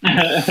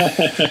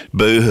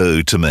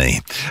 boo-hoo to me.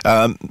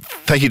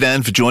 Thank you,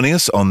 Dan, for joining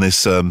us on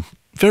this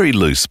very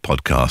loose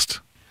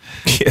podcast.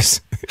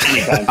 Yes.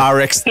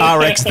 RX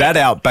that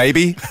out,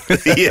 baby.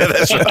 Yeah,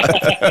 that's right.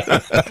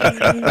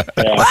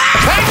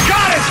 Thank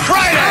God it's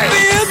Friday!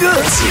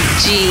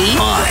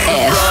 GF.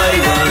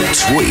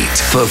 Tweet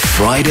for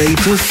Friday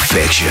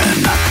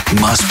perfection.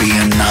 Must be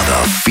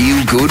another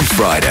feel-good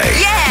Friday.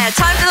 Yeah,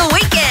 time for the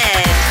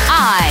weekend.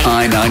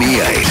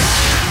 I-98.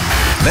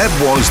 That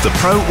was the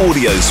Pro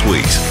Audio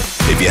Suite.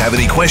 If you have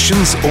any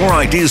questions or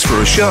ideas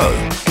for a show,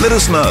 let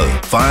us know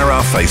via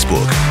our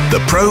Facebook, the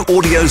Pro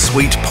Audio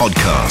Suite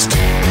Podcast.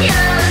 You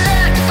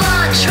look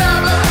for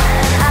trouble.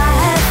 I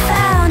have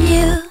found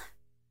you.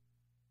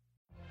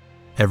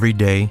 Every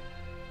day,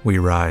 we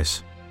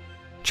rise,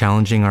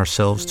 challenging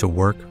ourselves to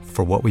work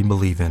for what we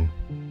believe in.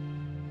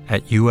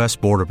 At U.S.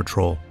 Border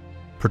Patrol,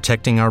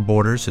 protecting our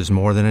borders is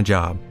more than a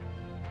job.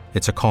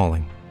 It's a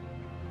calling.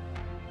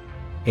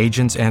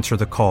 Agents answer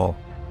the call,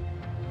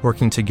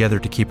 working together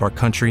to keep our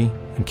country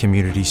and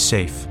communities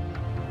safe.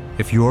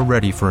 If you're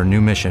ready for a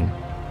new mission,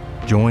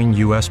 join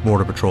U.S.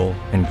 Border Patrol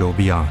and go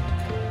beyond.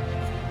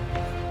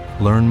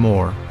 Learn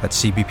more at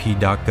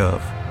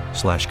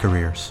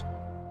cbp.gov/careers.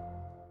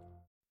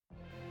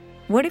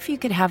 What if you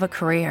could have a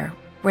career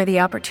where the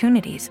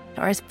opportunities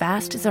are as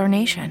vast as our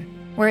nation,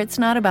 where it's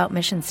not about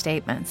mission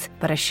statements,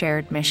 but a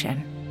shared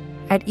mission?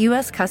 At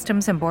U.S.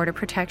 Customs and Border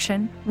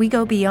Protection, we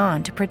go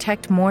beyond to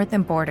protect more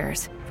than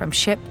borders. From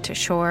ship to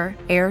shore,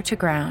 air to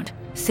ground,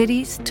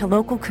 cities to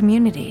local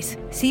communities,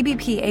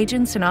 CBP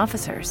agents and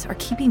officers are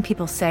keeping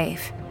people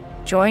safe.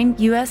 Join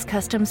U.S.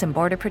 Customs and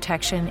Border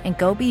Protection and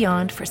go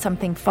beyond for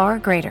something far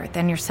greater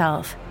than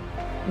yourself.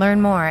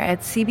 Learn more at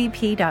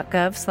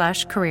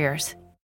cbp.gov/careers.